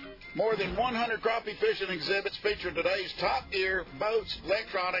fish. More than 100 crappie fishing exhibits feature today's top gear, boats,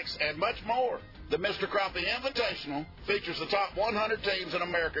 electronics, and much more. The Mr. Crappie Invitational features the top 100 teams in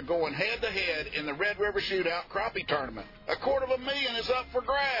America going head-to-head in the Red River Shootout Crappie Tournament. $250,000 is up for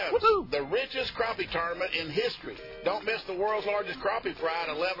grabs. Woo-hoo! The richest crappie tournament in history. Don't miss the world's largest crappie fry at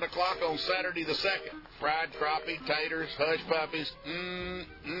 11 o'clock on Saturday the 2nd. Fried crappie, taters, hush puppies.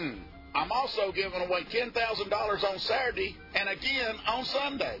 I'm also giving away $10,000 on Saturday and again on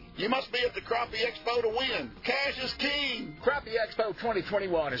Sunday. You must be at the Crappie Expo to win. Cash is king. Crappie Expo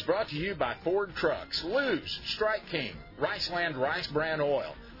 2021 is brought to you by Ford Trucks, Lou's, Strike King, Riceland Rice Bran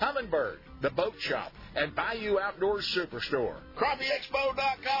Oil, Humminbird, The Boat Shop, and Bayou Outdoors Superstore.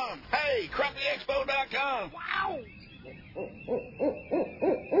 CrappieExpo.com. Hey, CrappieExpo.com. Wow. We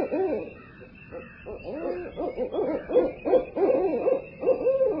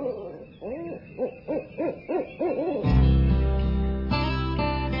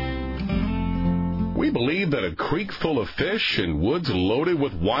believe that a creek full of fish and woods loaded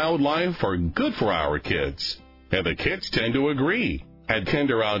with wildlife are good for our kids, and the kids tend to agree. At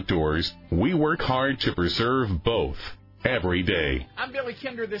Kinder Outdoors, we work hard to preserve both every day. I'm Billy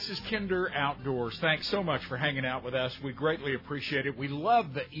Kinder. This is Kinder Outdoors. Thanks so much for hanging out with us. We greatly appreciate it. We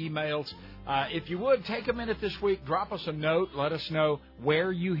love the emails. If you would, take a minute this week, drop us a note, let us know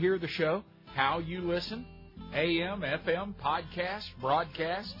where you hear the show, how you listen, AM, FM, podcast,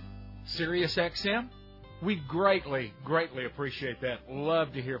 broadcast, Sirius XM. We greatly, greatly appreciate that.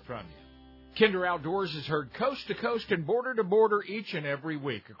 Love to hear from you. Kinder Outdoors is heard coast to coast and border to border each and every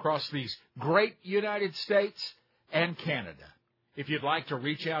week across these great United States and Canada. If you'd like to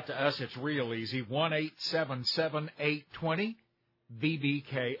reach out to us, it's real easy.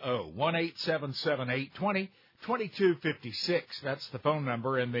 1-877-820-BBKO. 1-877-820-2256. That's the phone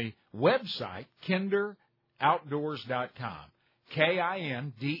number, and the website, kinderoutdoors.com.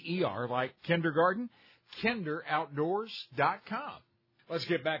 KINDER, like kindergarten, kinderoutdoors.com. Let's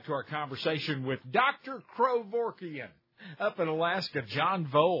get back to our conversation with Dr. Krovorkian up in Alaska, John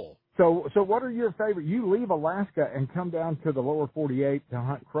Vole. So what are your favorite? You leave Alaska and come down to the lower 48 to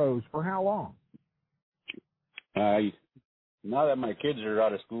hunt crows for how long? Now that my kids are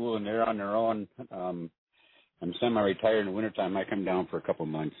out of school and they're on their own, I'm semi-retired in the wintertime. I come down for a couple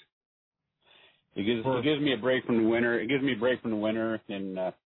months. It gives me a break from the winter. It gives me a break from the winter,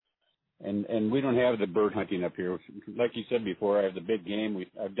 and we don't have the bird hunting up here. Like you said before, I have the big game.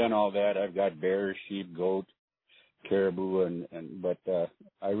 I've done all that. I've got bears, sheep, goat, caribou, but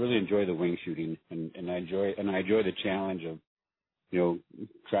I really enjoy the wing shooting, and I enjoy the challenge of,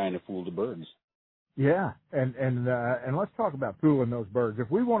 trying to fool the birds. Yeah, and let's talk about fooling those birds. If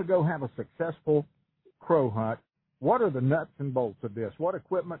we want to go have a successful crow hunt, what are the nuts and bolts of this? What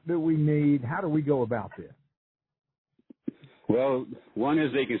equipment do we need? How do we go about this? Well, one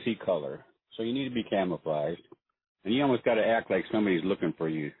is they can see color, so you need to be camouflaged, and you almost got to act like somebody's looking for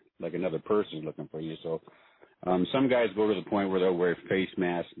you, like another person's looking for you. So some guys go to the point where they'll wear face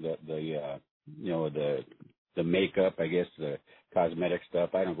masks, the makeup, I guess, the cosmetic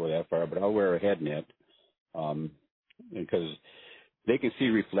stuff. I don't go that far, but I'll wear a head net because they can see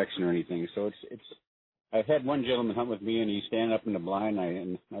reflection or anything. So it's. I've had one gentleman hunt with me, and he's standing up in the blind.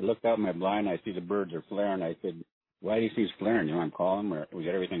 I looked out in my blind. I see the birds are flaring. I said, "Why do you see he's flaring?" I'm calling him. We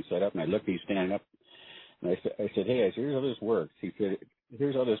got everything set up, and I looked. He's standing up, and I said, "Hey," here's how this works. He said,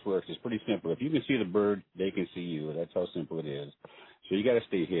 "Here's how this works. It's pretty simple. If you can see the bird, they can see you. That's how simple it is. So you got to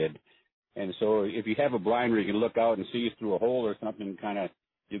stay hid. And so if you have a blind where you can look out and see through a hole or something, kind of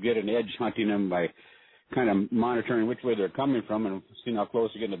you get an edge hunting them by kind of monitoring which way they're coming from and seeing how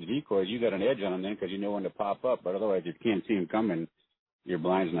close you get to the decoys. You got an edge on them then because you know when to pop up. But otherwise, if you can't see them coming, your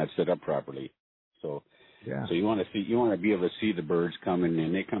blind's not set up properly. So you want to be able to see the birds coming,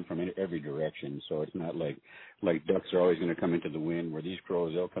 and they come from every direction. So it's not like ducks are always going to come into the wind. Where these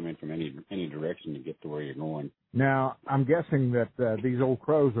crows, they'll come in from any direction to get to where you're going. Now, I'm guessing that these old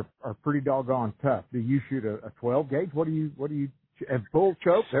crows are pretty doggone tough. Do you shoot a 12 gauge? What do you have full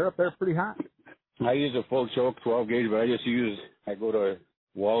choke? They're up there pretty high. I use a full choke 12 gauge, but I go to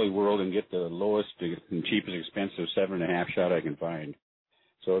Wally World and get the lowest and cheapest expensive 7.5 shot I can find.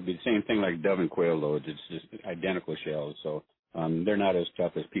 So it'd be the same thing like dove and quail loads. It's just identical shells. So they're not as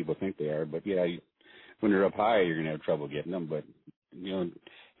tough as people think they are. But yeah, when they're up high, you're gonna have trouble getting them. But you have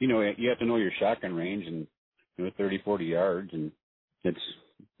to know your shotgun range and 30, 40 yards, and that's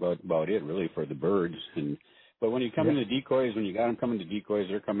about it really for the birds. But when you come into decoys, when you got them coming to decoys,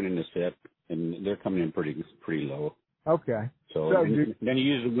 they're coming in the set, and they're coming in pretty low. Okay. So then you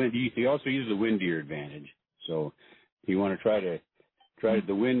use the wind. You also use the wind to your advantage. So you want to try the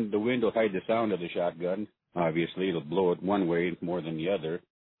wind. The wind will hide the sound of the shotgun. Obviously, it'll blow it one way more than the other.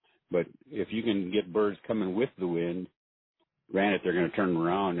 But if you can get birds coming with the wind, granted they're going to turn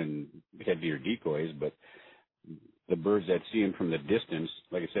around and head to your decoys, but the birds that see them from the distance,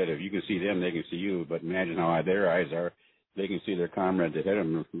 like I said, if you can see them, they can see you. But imagine how high their eyes are. They can see their comrades ahead of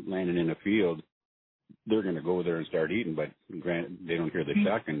them landing in a field. They're going to go there and start eating, but granted, they don't hear the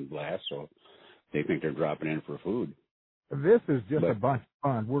shotgun blast, so they think they're dropping in for food. This is just a bunch of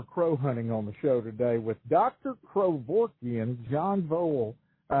fun. We're crow hunting on the show today with Dr. Krovorkian, John Vole.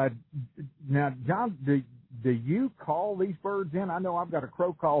 Now, John, do you call these birds in? I know I've got a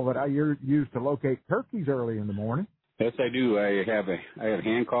crow call that I use to locate turkeys early in the morning. Yes, I do. I have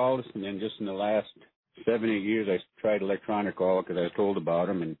hand calls, and then just in the last 7-8 years, I tried electronic call because I was told about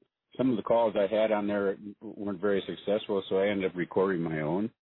them, and some of the calls I had on there weren't very successful, so I ended up recording my own,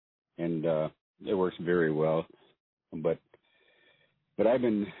 and it works very well. But I've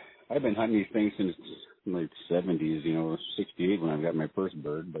been hunting these things since like 70s, 68 when I got my first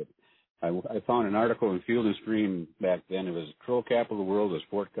bird. But I found an article in Field and Stream back then. It was crow capital of the world was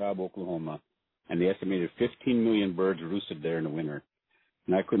Fort Cobb, Oklahoma, and they estimated 15 million birds roosted there in the winter.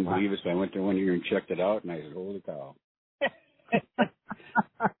 And I couldn't believe it, so I went there one year and checked it out, and I said, "Holy cow,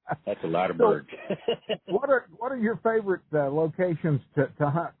 that's a lot of birds." What are your favorite locations to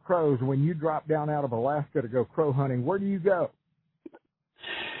hunt crows when you drop down out of Alaska to go crow hunting? Where do you go?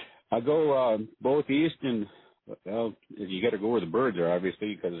 I go both east and you got to go where the birds are,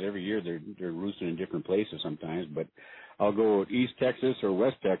 obviously, because every year they're roosting in different places sometimes. But I'll go East Texas or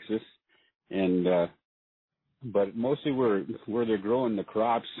West Texas, and but mostly where they're growing the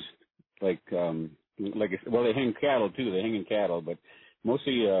crops, they hang cattle too. They hang in cattle, but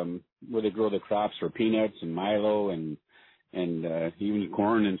mostly where they grow the crops for peanuts and milo and even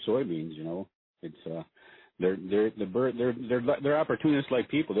corn and soybeans. It's they're opportunists like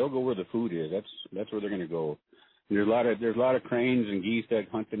people. They'll go where the food is. That's where they're going to go. There's a lot of cranes and geese that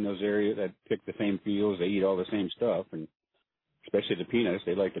hunt in those areas that pick the same fields. They eat all the same stuff, and especially the peanuts.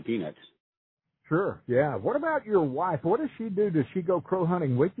 They like the peanuts. Sure, yeah. What about your wife? What does she do? Does she go crow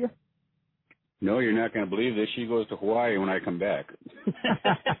hunting with you? No, you're not going to believe this. She goes to Hawaii when I come back.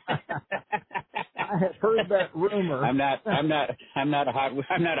 I have heard that rumor. I'm not a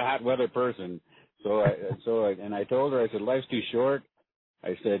hot weather person. So I told her, I said, life's too short.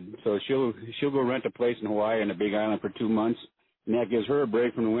 I said, so she'll go rent a place in Hawaii on a big island for 2 months, and that gives her a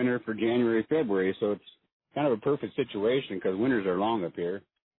break from the winter for January, February. So it's kind of a perfect situation because winters are long up here.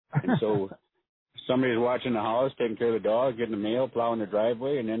 And so somebody's watching the house, taking care of the dog, getting the mail, plowing the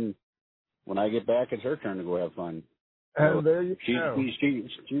driveway, and then when I get back, it's her turn to go have fun. And there you go.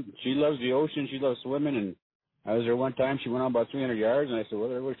 She loves the ocean. She loves swimming, and I was there one time. She went on about 300 yards, and I said, "Well,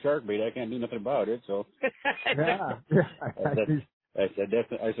 there was shark bait. I can't do nothing about it." So, I said,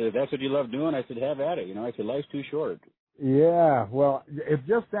 "That's what you love doing." I said, "Have at it." I said, "Life's too short." Yeah, well, it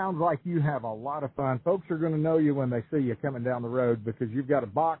just sounds like you have a lot of fun. Folks are going to know you when they see you coming down the road because you've got a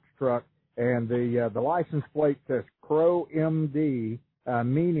box truck, and the license plate says Crow MD,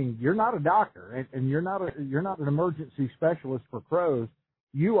 meaning you're not a doctor, and you're not an emergency specialist for crows.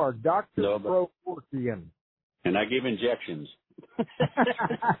 You are Dr. Krovorkian. And I give injections.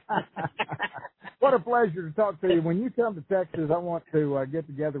 What a pleasure to talk to you. When you come to Texas, I want to get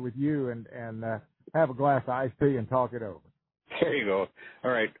together with you and have a glass of iced tea and talk it over. There you go.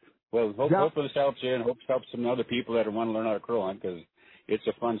 All right. Well, hopefully this helps you, and hope it helps some other people that want to learn how to crow hunt because it's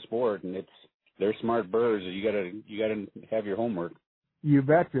a fun sport and they're smart birds. You gotta have your homework. You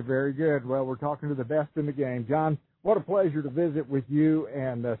betcha. Very good. Well, we're talking to the best in the game, John. What a pleasure to visit with you,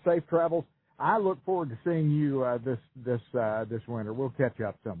 and safe travels. I look forward to seeing you this winter. We'll catch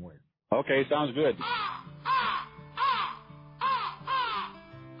up somewhere. Okay, sounds good.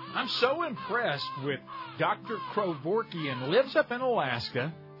 I'm so impressed with Dr. Krovorkian. Lives up in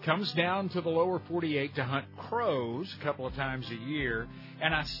Alaska, comes down to the lower 48 to hunt crows a couple of times a year,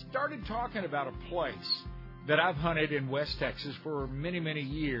 and I started talking about a place that I've hunted in West Texas for many, many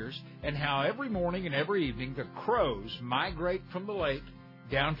years, and how every morning and every evening the crows migrate from the lake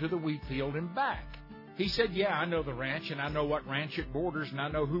down to the wheat field and back. He said, yeah, I know the ranch, and I know what ranch it borders, and I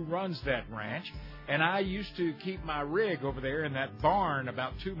know who runs that ranch. And I used to keep my rig over there in that barn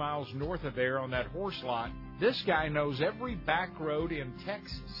about 2 miles north of there on that horse lot. This guy knows every back road in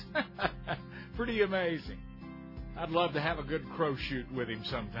Texas. Pretty amazing. I'd love to have a good crow shoot with him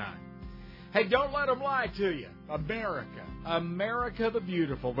sometime. Hey, don't let them lie to you. America the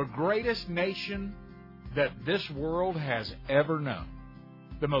beautiful, the greatest nation that this world has ever known.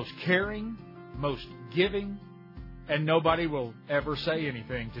 The most caring, most giving, and nobody will ever say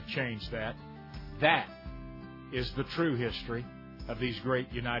anything to change that. That is the true history of these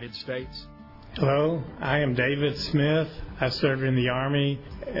great United States. Hello, I am David Smith. I served in the Army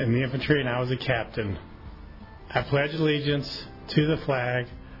and the infantry, and I was a captain. I pledge allegiance to the flag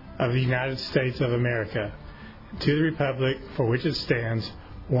of the United States of America, to the republic for which it stands,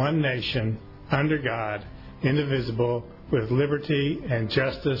 one nation, under God, indivisible, with liberty and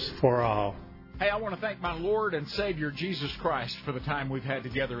justice for all. Hey, I want to thank my Lord and Savior, Jesus Christ, for the time we've had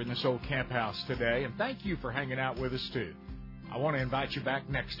together in this old camp house today, and thank you for hanging out with us, too. I want to invite you back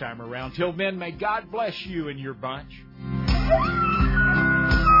next time around. Till then, may God bless you and your bunch.